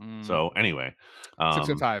him. So anyway,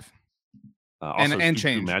 6'5". Also, and Chuchu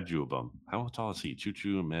change. Maduabum. How tall is he?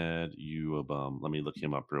 Chuchu Maduabum. Let me look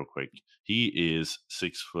him up real quick. He is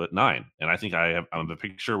 6'9", and I think I have a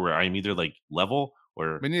picture where I'm either like level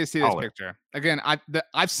or. We need to see taller. this picture again.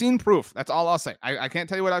 I've seen proof. That's all I'll say. I can't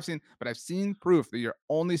tell you what I've seen, but I've seen proof that you're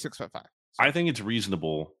only 6'5". So. I think it's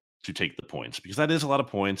reasonable to take the points because that is a lot of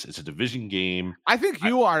points. It's a division game. I think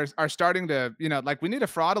you are starting to, like we need a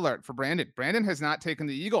fraud alert for Brandon. Brandon has not taken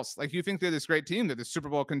the Eagles. Like you think they're this great team, they're the Super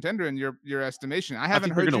Bowl contender in your estimation. I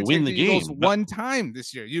haven't heard you take the Eagles one time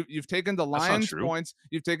this year. You've taken the Lions points,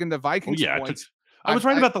 you've taken the Vikings points. I was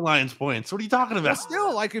right about the Lions points. What are you talking about?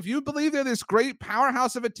 Still, like if you believe they're this great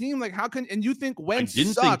powerhouse of a team, like how can and you think Wentz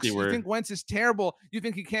sucks? You think Wentz is terrible? You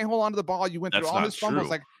think he can't hold on to the ball? You went through all his fumbles.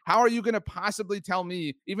 Like how are you going to possibly tell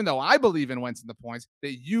me, even though I believe in Wentz and the points,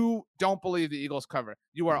 that you don't believe the Eagles cover?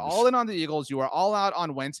 You are all in on the Eagles. You are all out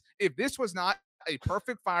on Wentz. If this was not a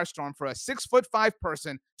perfect firestorm for a 6'5"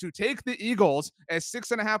 person to take the Eagles as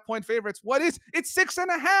 6.5 point favorites. What is it's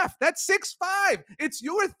 6.5? That's 6'5". It's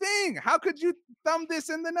your thing. How could you thumb this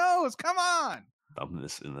in the nose? Come on. Thumb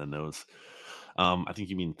this in the nose. I think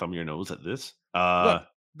you mean thumb your nose at this. Look,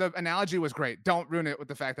 the analogy was great. Don't ruin it with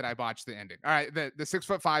the fact that I botched the ending. All right. The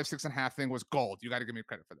 6'5", 6.5 thing was gold. You got to give me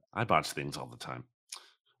credit for that. I botch things all the time.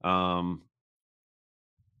 I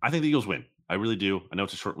think the Eagles win. I really do. I know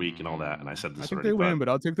it's a short week and all that, and I said this already. I think they win, but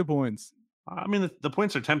I'll take the points. I mean, the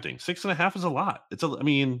points are tempting. 6.5 is a lot. I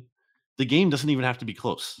mean, the game doesn't even have to be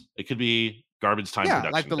close. It could be garbage time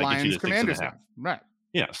production. Like the Lions Commanders have. Right.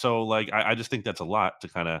 Yeah. So, like, I just think that's a lot to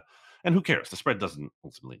kind of. And who cares? The spread doesn't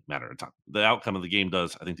ultimately matter a ton. The outcome of the game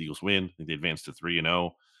does. I think the Eagles win. I think they advance to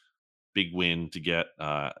 3-0. Big win to get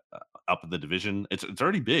up in the division. It's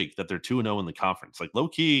already big that they're 2-0 in the conference. Like low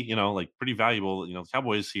key, like pretty valuable. The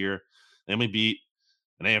Cowboys here. They only beat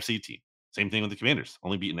an AFC team. Same thing with the Commanders.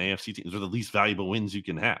 Only beat an AFC team. Those are the least valuable wins you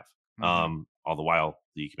can have. All the while,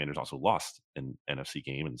 the Commanders also lost an NFC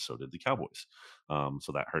game, and so did the Cowboys.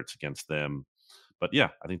 So that hurts against them. But yeah,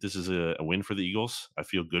 I think this is a win for the Eagles. I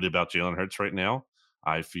feel good about Jalen Hurts right now.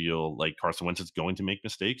 I feel like Carson Wentz is going to make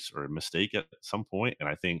mistakes or a mistake at some point. And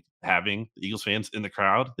I think having the Eagles fans in the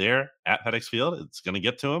crowd there at FedEx Field, it's going to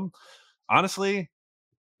get to them. Honestly,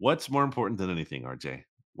 what's more important than anything, RJ?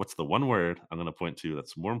 What's the one word I'm going to point to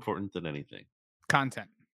that's more important than anything? Content.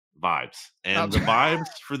 Vibes. And the vibes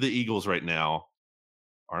for the Eagles right now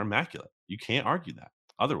are immaculate. You can't argue that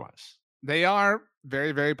otherwise. They are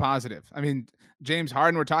very, very positive. I mean, James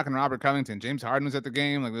Harden, we're talking Robert Covington. James Harden was at the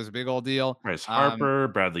game. Like, it was a big old deal. Bryce Harper,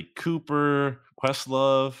 Bradley Cooper,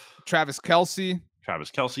 Questlove. Travis Kelce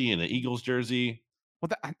in the Eagles jersey. Well,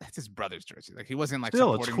 that's his brother's jersey. Like he wasn't like.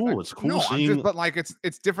 Still, it's cool. It's cool. No, but like it's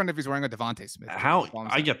different if he's wearing a Devontae Smith.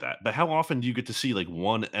 I get that, but how often do you get to see like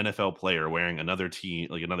one NFL player wearing another team,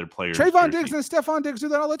 like another player? Trayvon Diggs and Stephon Diggs do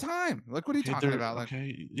that all the time. Like, what are you talking about? Like,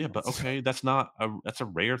 that's a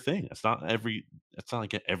rare thing. That's not like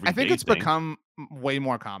every. I think it's become way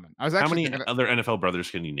more common. I was actually. How many other NFL brothers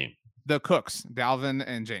can you name? The Cooks, Dalvin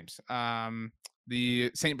and James. The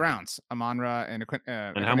St. Browns, Amon-Ra and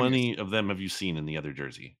how many of them have you seen in the other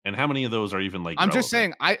jersey? And how many of those are even like? I'm just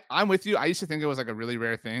saying. I'm with you. I used to think it was like a really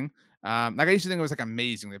rare thing. I used to think it was like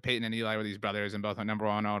amazing that Peyton and Eli were these brothers and both are number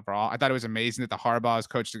one overall. I thought it was amazing that the Harbaughs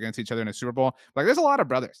coached against each other in a Super Bowl. Like, there's a lot of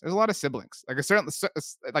brothers. There's a lot of siblings. Like, it's certainly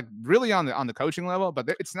like really on the coaching level, but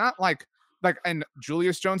it's not like. And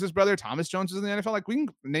Julius Jones's brother, Thomas Jones, is in the NFL. Like, we can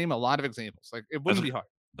name a lot of examples. Like, it wouldn't be hard.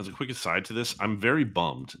 As a quick aside to this, I'm very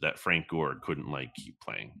bummed that Frank Gore couldn't keep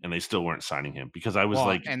playing and they still weren't signing him because I was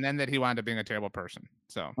and then that he wound up being a terrible person.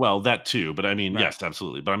 So, well, that too, but I mean, right. Yes,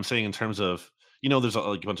 absolutely. But I'm saying in terms of, there's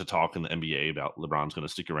a bunch of talk in the NBA about LeBron's going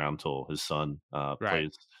to stick around till his son Right.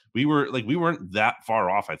 plays. We weren't that far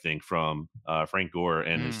off, I think, from Frank Gore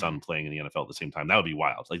and his son Mm. playing in the NFL at the same time. That would be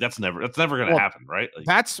wild. Like that's never going to Well, happen, right? Like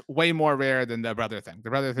that's way more rare than the brother thing. The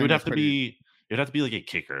brother it thing would is have to pretty. be it'd have to be like a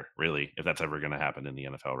kicker, really, if that's ever going to happen in the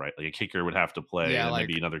NFL, right? Like a kicker would have to play, Yeah, and then like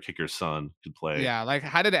maybe another kicker's son could play. yeah, like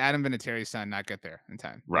how did Adam Vinatieri's son not get there in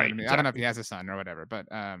time? You know what Right, I mean? I don't know if he exactly. has a son or whatever, but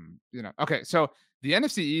okay. So the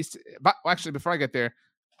NFC East, but actually, before I get there,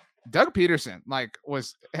 Doug Peterson,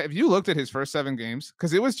 have you looked at his first 7 games?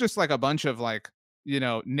 Because it was just like a bunch of What do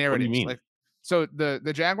you narratives. mean? Like, so the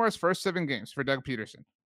Jaguars' first 7 games for Doug Peterson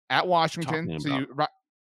at Washington. Talking So about?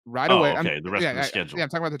 right Oh, away. okay. The rest of the Yeah, schedule. I'm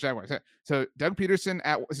talking about the Jaguars. Yeah. So Doug Peterson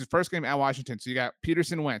at his first game at Washington. So you got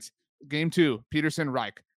Peterson Wentz. Game 2, Peterson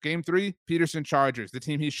Reich. Game 3, Peterson Chargers, the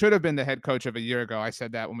team he should have been the head coach of a year ago. I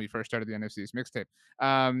said that when we first started the NFC's mixtape.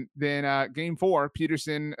 Then game 4,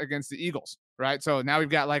 Peterson against the Eagles. Right. So now we've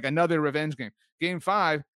got like another revenge game. Game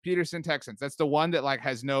 5, Peterson Texans. That's the one that like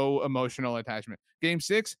has no emotional attachment. Game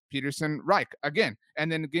 6, Peterson Reich again.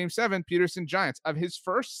 And then game 7, Peterson Giants. Of his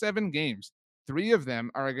first 7 games, 3 of them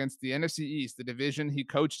are against the NFC East, the division he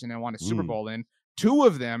coached in and won a Super Mm. Bowl in. 2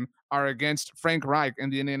 of them are against Frank Reich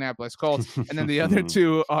and the Indianapolis Colts. And then the other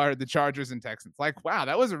 2 are the Chargers and Texans. Like, wow,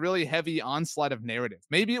 that was a really heavy onslaught of narrative.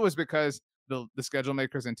 Maybe it was because the schedule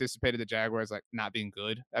makers anticipated the Jaguars like not being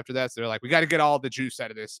good after that. So they're like, we got to get all the juice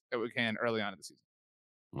out of this that we can early on in the season.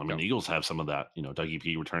 I mean, So, the Eagles have some of that, Dougie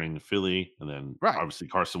P returning to Philly, and then right. obviously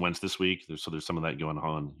Carson Wentz this week. There's some of that going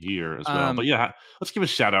on here as well. Um, But yeah, let's give a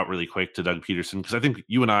shout out really quick to Doug Peterson, because I think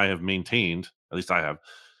you and I have maintained, at least I have,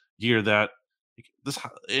 here that this,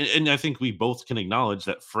 and I think we both can acknowledge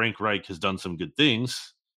that Frank Reich has done some good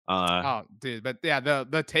things Oh, dude, but yeah,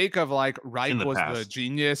 the take of like in Reich the was the past.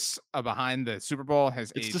 genius behind the Super Bowl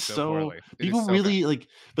has It's aged just so so poorly. It is people so bad. really like,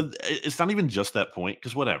 but it's not even just that point,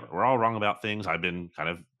 because whatever, we're all wrong about things. I've been kind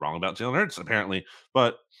of wrong about Jalen Hurts apparently,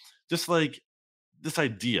 but just like this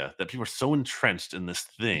idea that people are so entrenched in this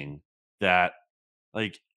thing that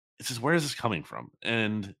like it's just, where is this coming from?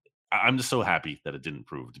 And I'm just so happy that it didn't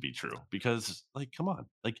prove to be true, because like come on,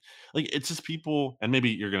 like it's just people, and maybe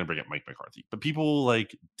you're gonna bring up Mike McCarthy, but people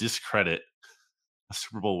like discredit a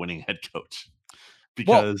Super Bowl winning head coach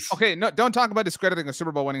Well, because okay, no, don't talk about discrediting a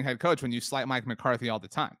Super Bowl winning head coach when you slight Mike McCarthy all the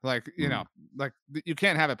time. Like, Mm. you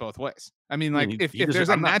can't have it both ways. I mean, I like, mean, if he there's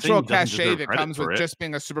a I'm not saying natural he doesn't cachet deserve that credit comes for with it. just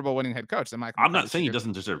being a Super Bowl winning head coach, then Mike I'm not McCarthy saying he should.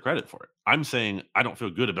 doesn't deserve credit for it. I'm saying I don't feel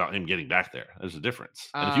good about him getting back there. There's a difference.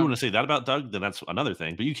 And if you want Um, to say that about Doug, then that's another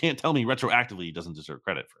thing. But you can't tell me retroactively he doesn't deserve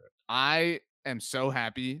credit for it. I am so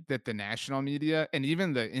happy that the national media and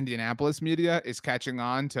even the Indianapolis media is catching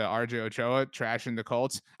on to RJ Ochoa trashing the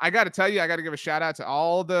Colts. I got to tell you, I got to give a shout out to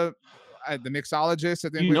all the mixologists. I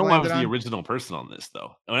think You we know I landed was the on. original person on this,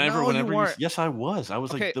 though. No, you Whenever you, weren't. yes, I was. I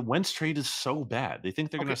was like, Okay, the Wentz trade is so bad. They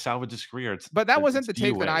think they're going okay. to salvage his career. But that wasn't It's the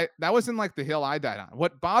take DOA. that wasn't like the hill I died on.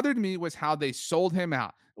 What bothered me was how they sold him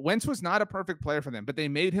out. Wentz was not a perfect player for them, but they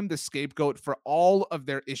made him the scapegoat for all of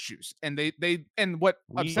their issues. And and what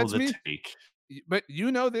We know upsets the me, take. but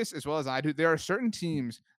you know this as well as I do, there are certain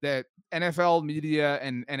teams that NFL media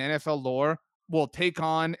and NFL lore will take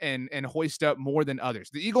on and hoist up more than others.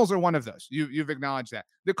 The Eagles are one of those. You've acknowledged that.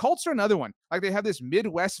 The Colts are another one. Like they have this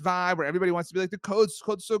Midwest vibe where everybody wants to be like the Colts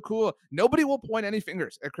so cool. Nobody will point any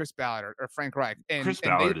fingers at Chris Ballard or Frank Reich. Chris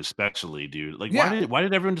And they Ballard, especially, dude. Like, yeah, why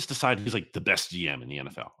did everyone just decide he's like the best GM in the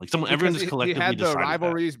NFL? Like, everyone because just he collectively had the decided that.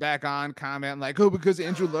 rivalries back on comment like, oh, because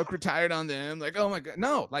Andrew Luck retired on them. Like, oh my God.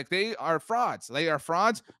 No, like they are frauds. They are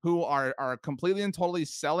frauds who are completely and totally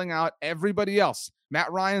selling out everybody else. Matt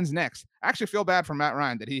Ryan's next. I actually feel bad for Matt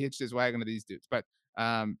Ryan that he hitched his wagon to these dudes. But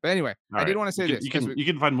anyway, All I did right. want to say this. You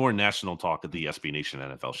can find more national talk at the SB Nation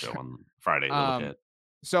NFL show on Friday. To look at.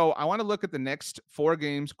 So I want to look at the next 4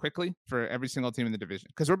 games quickly for every single team in the division,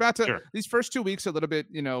 because we're about to Sure. these first 2 weeks a little bit,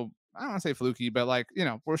 I don't want to say fluky, but like,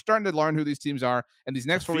 we're starting to learn who these teams are, and these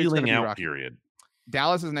next 4 weeks are going to be rocky. Period.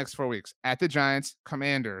 Dallas is next 4 weeks at the Giants,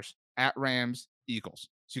 Commanders, at Rams, Eagles.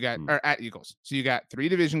 So you got or at Eagles. So you got 3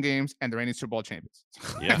 division games and the reigning Super Bowl champions.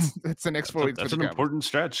 Yeah, that's the next 4 weeks. That's an important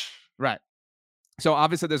stretch, right? So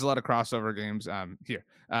obviously there's a lot of crossover games here.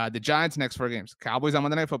 The Giants next 4 games: Cowboys on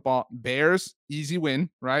Monday Night Football, Bears easy win,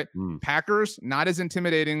 right? Packers not as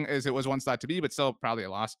intimidating as it was once thought to be, but still probably a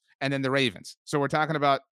loss. And then the Ravens. So we're talking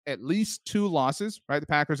about at least 2 losses, right? The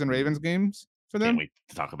Packers and Ravens games for them. Can't wait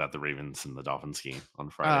to talk about the Ravens and the Dolphins game on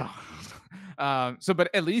Friday. But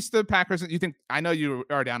at least the Packers. I know you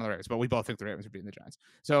are down on the Ravens, but we both think the Ravens are beating the Giants.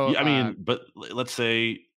 So yeah, I mean, but let's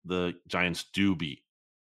say the Giants do beat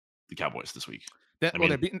the Cowboys this week. They're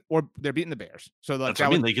beating the Bears. So like, that's what I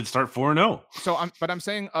mean. They could start 4-0. So I'm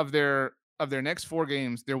saying of their of their next 4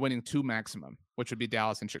 games, they're winning 2 maximum, which would be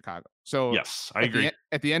Dallas and Chicago. So yes, I agree.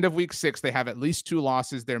 At the end of week 6, they have at least 2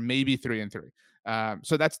 losses. They're maybe 3-3.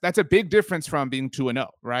 So that's a big difference from being 2-0,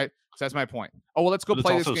 right? So that's my point. Oh, well, let's go play this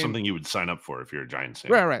game. It's also something you would sign up for if you're a Giants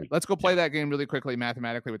fan. Right. Let's go play that game really quickly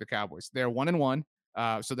mathematically with the Cowboys. They're 1-1.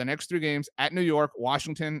 So the next 3 games at New York,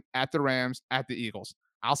 Washington, at the Rams, at the Eagles.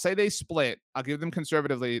 I'll say they split. I'll give them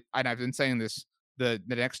conservatively, and I've been saying this, the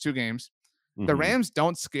next 2 games. The Rams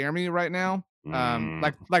don't scare me right now.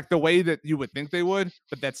 Like the way that you would think they would,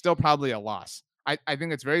 but that's still probably a loss. I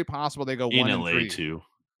think it's very possible they go 1-3. In LA too.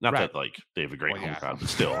 Not that like they have a great home crowd, but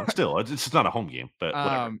still, it's not a home game. But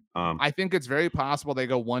whatever. I think it's very possible they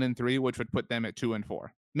go 1-3, which would put them at 2-4,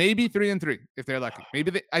 maybe 3-3 if they're lucky.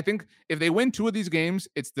 Maybe I think if they win 2 of these games,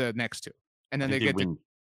 it's the next 2, and then they win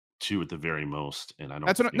 2 at the very most. And I don't.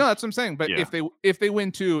 That's what I'm saying. But if they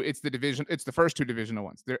win 2, it's the division. It's the first 2 divisional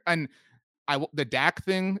ones. The Dak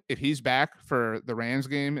thing, if he's back for the Rams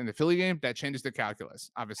game and the Philly game, that changes the calculus.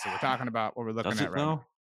 Obviously, we're talking about what we're looking at right now.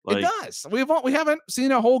 It does. We haven't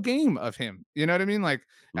seen a whole game of him. You know what I mean? Like,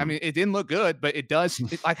 I mean, it didn't look good, but it does.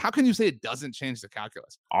 Like, how can you say it doesn't change the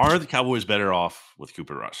calculus? Are the Cowboys better off with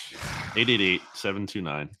Cooper Rush?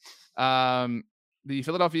 888-729. The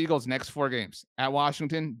Philadelphia Eagles next 4 games at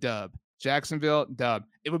Washington, dub. Jacksonville, dub.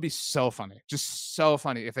 It would be so funny, just so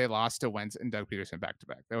funny if they lost to Wentz and Doug Peterson back to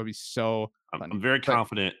back. That would be so funny. I'm very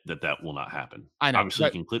confident that will not happen. I know. Obviously,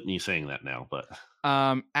 you can clip me saying that now, but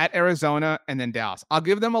at Arizona and then Dallas, I'll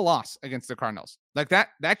give them a loss against the Cardinals. Like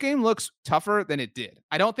that game looks tougher than it did.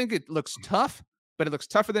 I don't think it looks tough, but it looks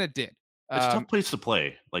tougher than it did. It's a tough place to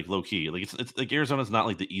play, like low key. Like it's like Arizona's not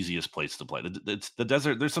like the easiest place to play. It's the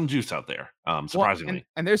desert. There's some juice out there, surprisingly. Well,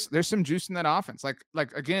 and there's some juice in that offense. Like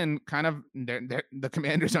again, kind of the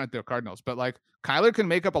Commanders aren't the Cardinals, but like Kyler can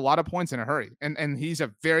make up a lot of points in a hurry, and he's a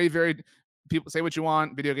very, very, people say what you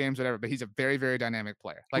want, video games, whatever, but he's a very, very dynamic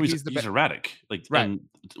player. Like he's erratic. Like and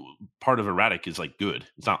part of erratic is like good.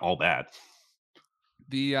 It's not all bad.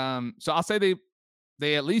 So I'll say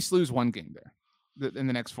they at least lose 1 game there. In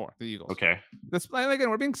the next 4, the Eagles. Okay. That's again,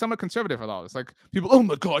 we're being somewhat conservative with all this. Like people, oh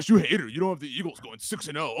my gosh, you hater. You don't have the Eagles going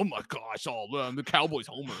 6-0. Oh my gosh, the Cowboys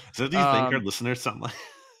homer. So do you think our listeners sound like?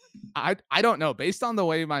 I don't know. Based on the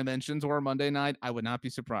way my mentions were Monday night, I would not be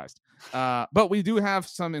surprised. But we do have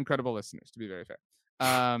some incredible listeners, to be very fair.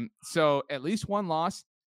 So at least 1 loss.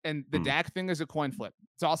 And the Dak thing is a coin flip.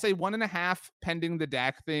 So I'll say 1.5 pending the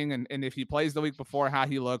Dak thing. And if he plays the week before, how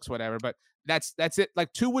he looks, whatever. But that's it.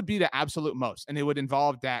 Like 2 would be the absolute most. And it would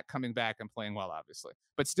involve Dak coming back and playing well, obviously.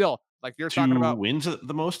 But still, like you're talking about 2 wins at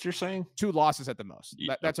the most, you're saying? 2 losses at the most.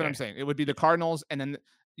 That's what I'm saying. It would be the Cardinals. And then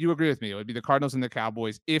you agree with me. It would be the Cardinals and the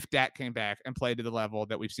Cowboys if Dak came back and played to the level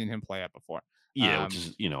that we've seen him play at before. Yeah, which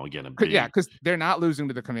is, again, because they're not losing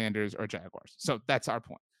to the Commanders or Jaguars. So that's our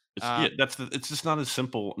point. It's just not as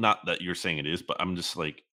simple. Not that you're saying it is, but I'm just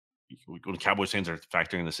like, when Cowboys fans are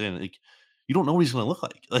factoring this in, like you don't know what he's going to look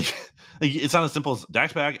like. Like it's not as simple as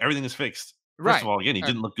Dak's back. Everything is fixed. First of all, again, he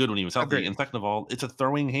didn't look good when he was healthy, and second of all, it's a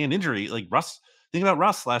throwing hand injury. Like Russ, think about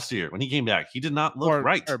Russ last year when he came back. He did not look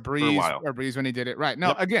right or Breeze, for a while. Or Breeze when he did it right.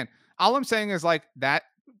 No, again, all I'm saying is like that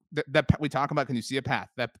we talk about. Can you see a path?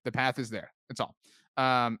 That the path is there. That's all.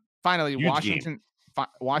 Finally, Huge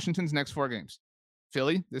Washington's next 4 games.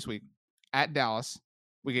 Philly this week at Dallas.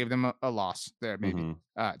 We gave them a loss there, maybe.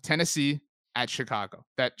 Tennessee at Chicago.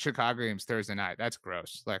 That Chicago game's Thursday night. That's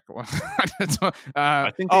gross. Like,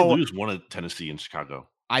 I think they lose 1 at Tennessee and Chicago.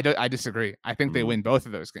 I disagree. I think they win both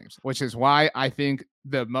of those games, which is why I think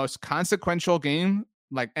the most consequential game,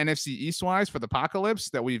 like NFC East wise for the apocalypse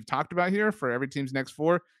that we've talked about here for every team's next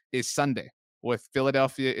 4, is Sunday with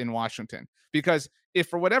Philadelphia in Washington. Because if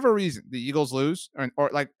for whatever reason the Eagles lose, or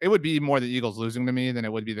like it would be more the Eagles losing to me than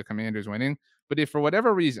it would be the Commanders winning. But if for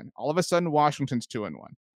whatever reason, all of a sudden Washington's 2-1,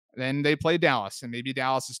 then they play Dallas, and maybe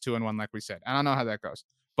Dallas is 2-1, like we said. I don't know how that goes,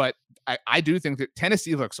 but I do think that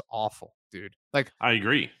Tennessee looks awful, dude. Like I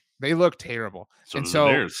agree, they look terrible.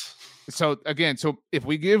 So again, if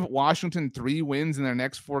we give Washington 3 wins in their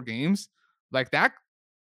next 4 games, like that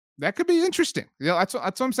could be interesting. That's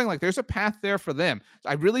what I'm saying. Like, there's a path there for them.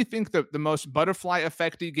 I really think the most butterfly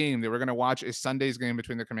effecty game that we're going to watch is Sunday's game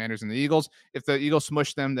between the Commanders and the Eagles. If the Eagles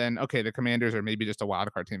smush them, then okay, the Commanders are maybe just a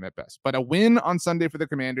wild card team at best. But a win on Sunday for the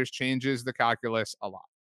Commanders changes the calculus a lot.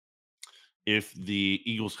 If the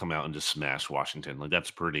Eagles come out and just smash Washington, like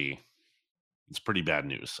it's pretty bad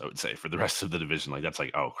news, I would say, for the rest of the division. Like that's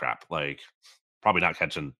like, oh crap, like probably not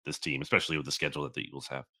catching this team, especially with the schedule that the Eagles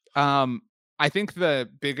have. I think the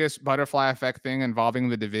biggest butterfly effect thing involving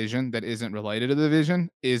the division that isn't related to the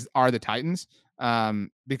division are the Titans.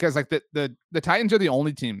 Because like the Titans are the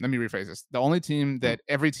only team. Let me rephrase this: the only team that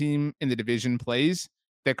every team in the division plays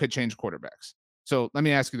that could change quarterbacks. So let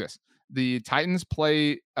me ask you this: the Titans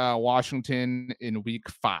play Washington in Week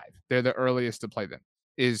 5. They're the earliest to play them.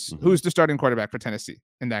 Who's the starting quarterback for Tennessee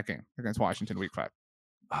in that game against Washington Week 5?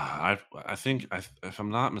 I think if I'm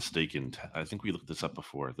not mistaken, I think we looked this up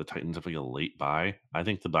before. The Titans have like a late bye. I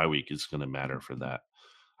think the bye week is going to matter for that.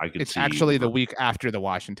 It's actually the week after the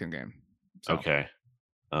Washington game. So. Okay.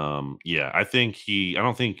 Yeah, I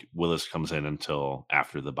don't think Willis comes in until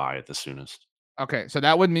after the bye at the soonest. Okay, so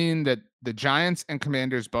that would mean that the Giants and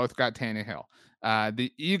Commanders both got Tannehill.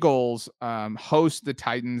 The Eagles host the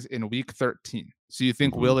Titans in Week 13. So you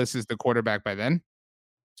think Willis is the quarterback by then?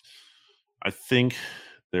 I think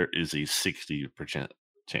there is a 60%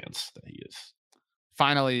 chance that he is.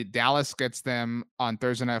 Finally, Dallas gets them on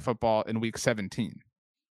Thursday Night Football in Week 17.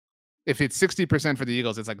 If it's 60% for the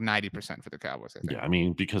Eagles, it's like 90% for the Cowboys, I think. Yeah, I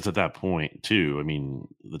mean, because at that point, too, I mean,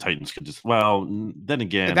 the Titans could just, well, then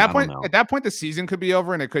again, at that point, the season could be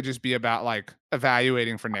over and it could just be about like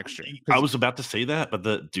evaluating for next year. I was about to say that, but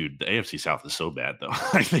the AFC South is so bad though.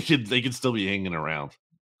 they could still be hanging around.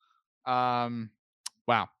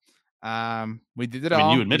 Wow. We did it all. I mean,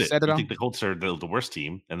 all. You admit it. I think the Colts are the worst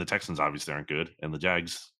team, and the Texans obviously aren't good, and the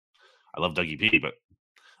Jags, I love Dougie P, but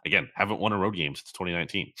again, haven't won a road game since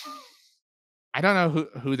 2019. I don't know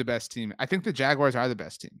who the best team. I think the Jaguars are the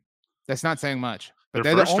best team. That's not saying much, but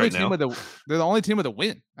they're the only right team they're the only team with a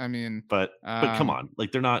win. I mean, but come on,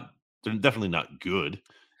 like they're definitely not good.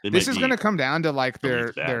 This is going to come down to like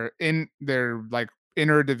their like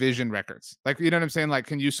inner division records. Like, you know what I'm saying? Like,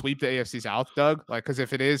 can you sweep the AFC South, Doug? Like, because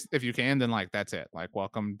if you can, then like that's it. Like,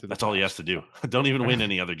 welcome to. That's all he has to do. Don't even win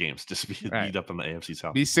any other games. Just be beat up on the AFC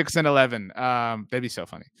South. Be 6-11. That'd be so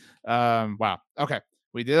funny. Wow. Okay.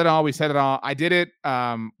 We did it all. We said it all. I did it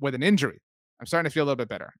with an injury. I'm starting to feel a little bit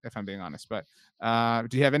better, if I'm being honest. But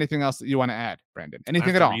do you have anything else that you want to add, Brandon?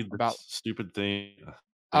 Anything at all about stupid thing?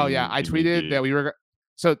 Oh yeah, I tweeted that we were.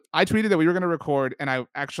 So I tweeted that we were going to record, and I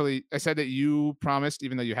said that you promised,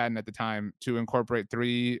 even though you hadn't at the time, to incorporate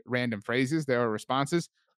 3 random phrases. There were responses.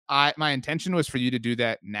 My intention was for you to do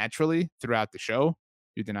that naturally throughout the show.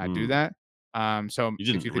 You did not do that. So you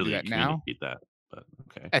didn't if you could really do that now, that. But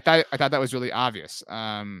okay. I thought that was really obvious.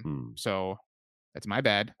 So that's my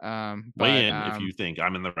bad. Weigh in if you think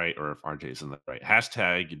I'm in the right or if RJ's in the right.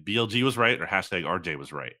 Hashtag BLG was right or hashtag RJ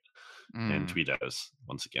was right. And tweet at us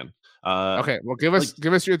once again. Okay, well, give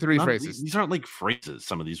us your 3 phrases. These aren't like phrases.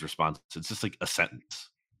 Some of these responses, it's just like a sentence.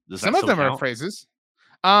 Some of them are phrases.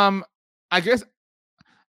 I guess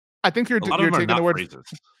I think you're taking the word phrases.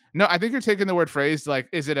 No, I think you're taking the word phrase like,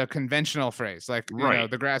 is it a conventional phrase? Like, you know,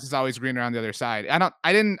 the grass is always greener on the other side.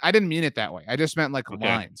 I didn't mean it that way. I just meant like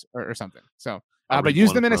lines or something. So, but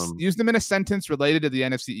use them in a sentence related to the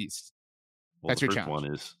NFC East. Well, that's your challenge.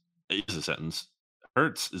 One is a sentence.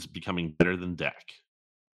 Hurts is becoming better than Dak.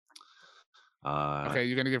 Okay,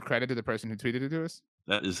 you're gonna give credit to the person who tweeted it to us.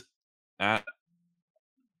 That is at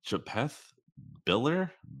Chapeth Biller.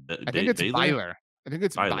 I think it's Byler. I think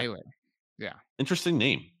it's Byler. Yeah. Interesting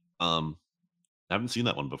name. I haven't seen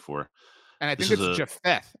that one before. And I think it's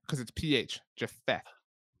Japheth because it's PH. Japheth.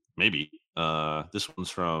 Maybe. This one's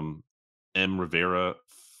from M Rivera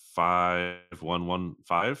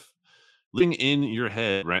 5115. Living in your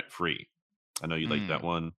head rent free. I know you like that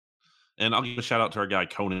one. And I'll give a shout out to our guy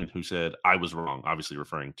Conan, who said I was wrong, obviously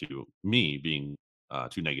referring to me being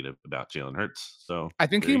too negative about Jalen Hurts. So I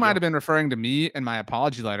think he might have been referring to me in my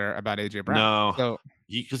apology letter about AJ Brown. No,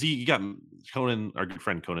 because he got Conan, our good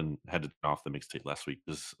friend Conan, had to turn off the mixtape last week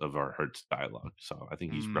because of our Hurts dialogue. So I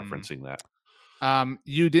think he's referencing that.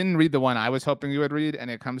 You didn't read the one I was hoping you would read,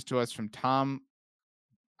 and it comes to us from Tom.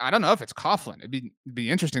 I don't know if it's Coughlin. It'd be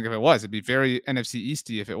interesting if it was. It'd be very NFC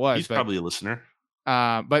Easty if it was. He's probably a listener.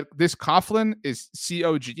 But this Coughlin is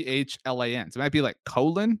Coghlan. So it might be like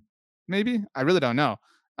colon, maybe. I really don't know.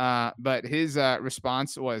 But his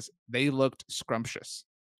response was, "They looked scrumptious."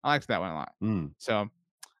 I liked that one a lot. So,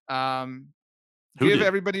 give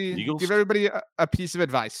everybody a piece of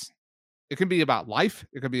advice. It can be about life.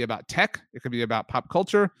 It could be about tech. It could be about pop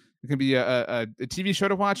culture. It can be a TV show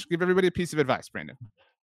to watch. Give everybody a piece of advice, Brandon.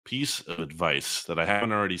 Piece of advice that I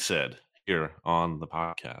haven't already said here on the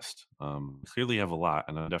podcast. Clearly have a lot,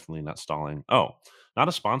 and I'm definitely not stalling. Oh, not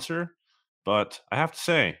a sponsor, but I have to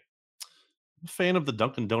say, I'm a fan of the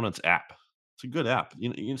Dunkin' Donuts app. It's a good app. You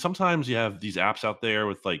know, sometimes you have these apps out there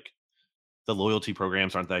with like the loyalty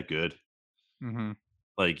programs aren't that good.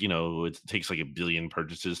 Like, it takes like a billion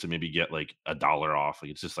purchases to maybe get like $1 off.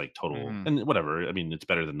 Like, it's just like total Mhm. and whatever. I mean, it's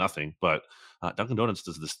better than nothing. But Dunkin' Donuts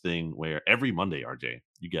does this thing where every Monday, RJ,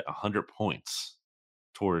 you get 100 points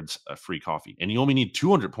towards a free coffee, and you only need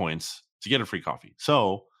 200 points to get a free coffee.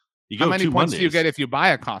 So you How go many two points do you get Mondays. if you buy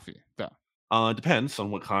a coffee, though? It depends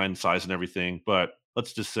on what kind, size, and everything. But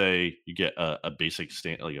let's just say you get a basic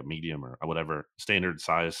like a medium or whatever standard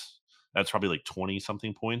size. That's probably like 20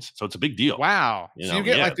 something points. So it's a big deal. Wow. So you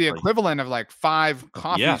get Yeah, like it's the like equivalent of like 5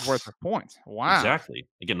 coffees worth yes, of points. Wow. exactly.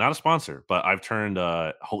 Again, not a sponsor, but I've turned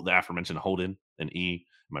the aforementioned Holden and E,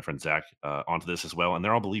 and my friend Zach, onto this as well, and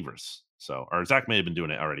they're all believers. So, or Zach may have been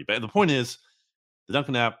doing it already, but the point is, the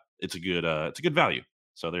Dunkin' app, it's a good value.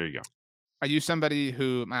 So there you go. Are you somebody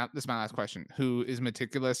who this is my last question, who is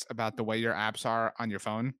meticulous about the way your apps are on your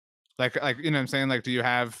phone? Like, you know what I'm saying? Like, do you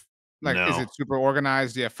have is No. it super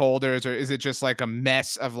organized? Do you have folders, or is it just like a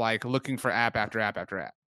mess of like looking for app after app after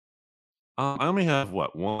app? I only have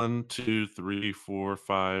what 1, 2, 3, 4,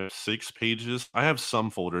 5, 6 pages. I have some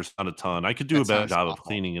folders, not a ton. I could do a That better sounds job of awful.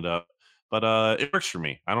 cleaning it up, but it works for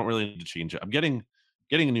me. I don't really need to change it. I'm getting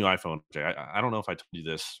a new iPhone. Okay, I don't know if I told you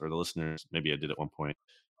this or the listeners. Maybe I did at one point.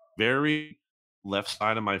 Very left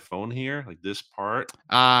side of my phone here, like this part.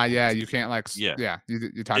 Yeah, It's you can't like yeah, yeah,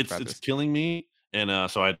 you talked about it's this. killing me, and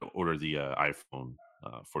so I had to order the iPhone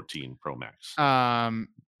 14 Pro Max. I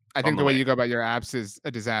On think the the way way. you go about your apps is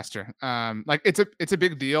a disaster. Like it's a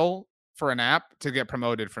big deal for an app to get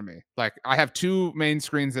promoted for me. Like I have 2 main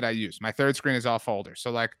screens that I use. My third screen is all folders.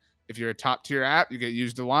 So like if you're a top tier app, you get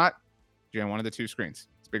used a lot. You're on one of the 2 screens.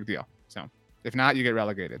 It's a big deal. So if not, you get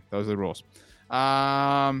relegated. Those are the rules.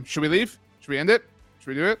 Should we leave? Should we end it? Should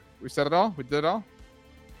we do it? We said it all. We did it all.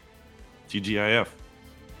 TGIF.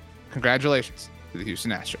 Congratulations to the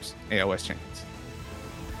Houston Astros, AOS champions.